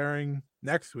is airing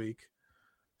next week.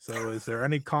 So is there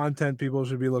any content people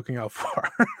should be looking out for?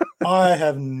 I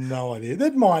have no idea.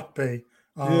 There might be.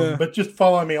 But just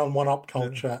follow me on One Up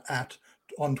Culture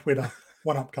on Twitter,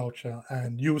 One Up Culture,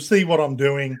 and you'll see what I'm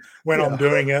doing when I'm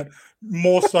doing it,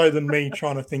 more so than me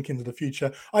trying to think into the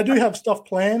future. I do have stuff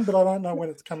planned, but I don't know when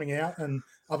it's coming out, and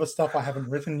other stuff I haven't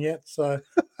written yet. So,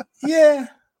 yeah.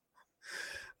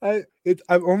 I'm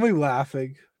only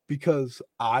laughing because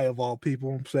I, of all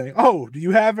people, am saying, oh, do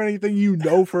you have anything you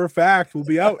know for a fact will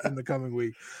be out in the coming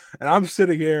week? And I'm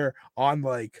sitting here on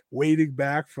waiting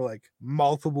back for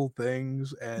multiple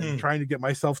things and trying to get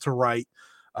myself to write,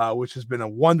 which has been a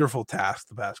wonderful task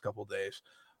the past couple of days.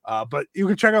 But you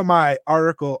can check out my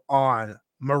article on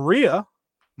Maria,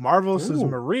 Marvelous's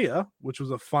Maria, which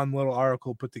was a fun little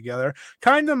article put together.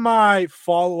 Kind of my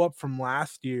follow-up from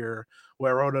last year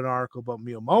where I wrote an article about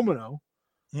Mio Momono.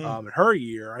 In her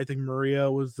year, I think Maria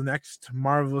was the next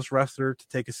Marvelous wrestler to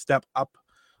take a step up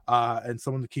and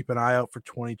someone to keep an eye out for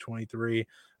 2023.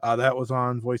 That was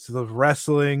on Voices of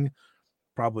Wrestling.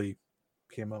 Probably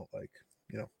came out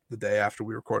the day after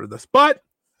we recorded this, but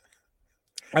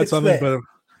that's something. But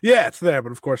it's there.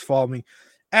 But of course, follow me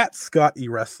at Scott E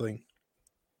Wrestling.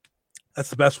 That's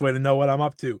the best way to know what I'm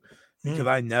up to because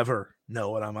I never know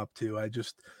what I'm up to. I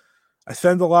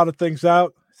send a lot of things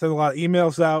out. Send a lot of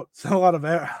emails out. Send a lot of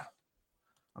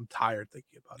I'm tired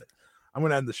thinking about it. I'm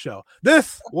going to end the show.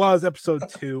 This was episode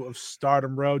 2 of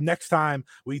Stardom Road. Next time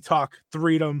we talk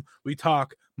 3dom. We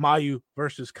talk Mayu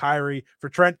versus Kairi. For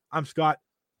Trent, I'm Scott.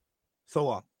 So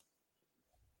long.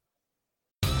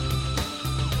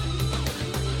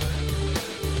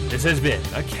 This has been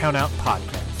a Count Out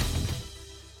Podcast.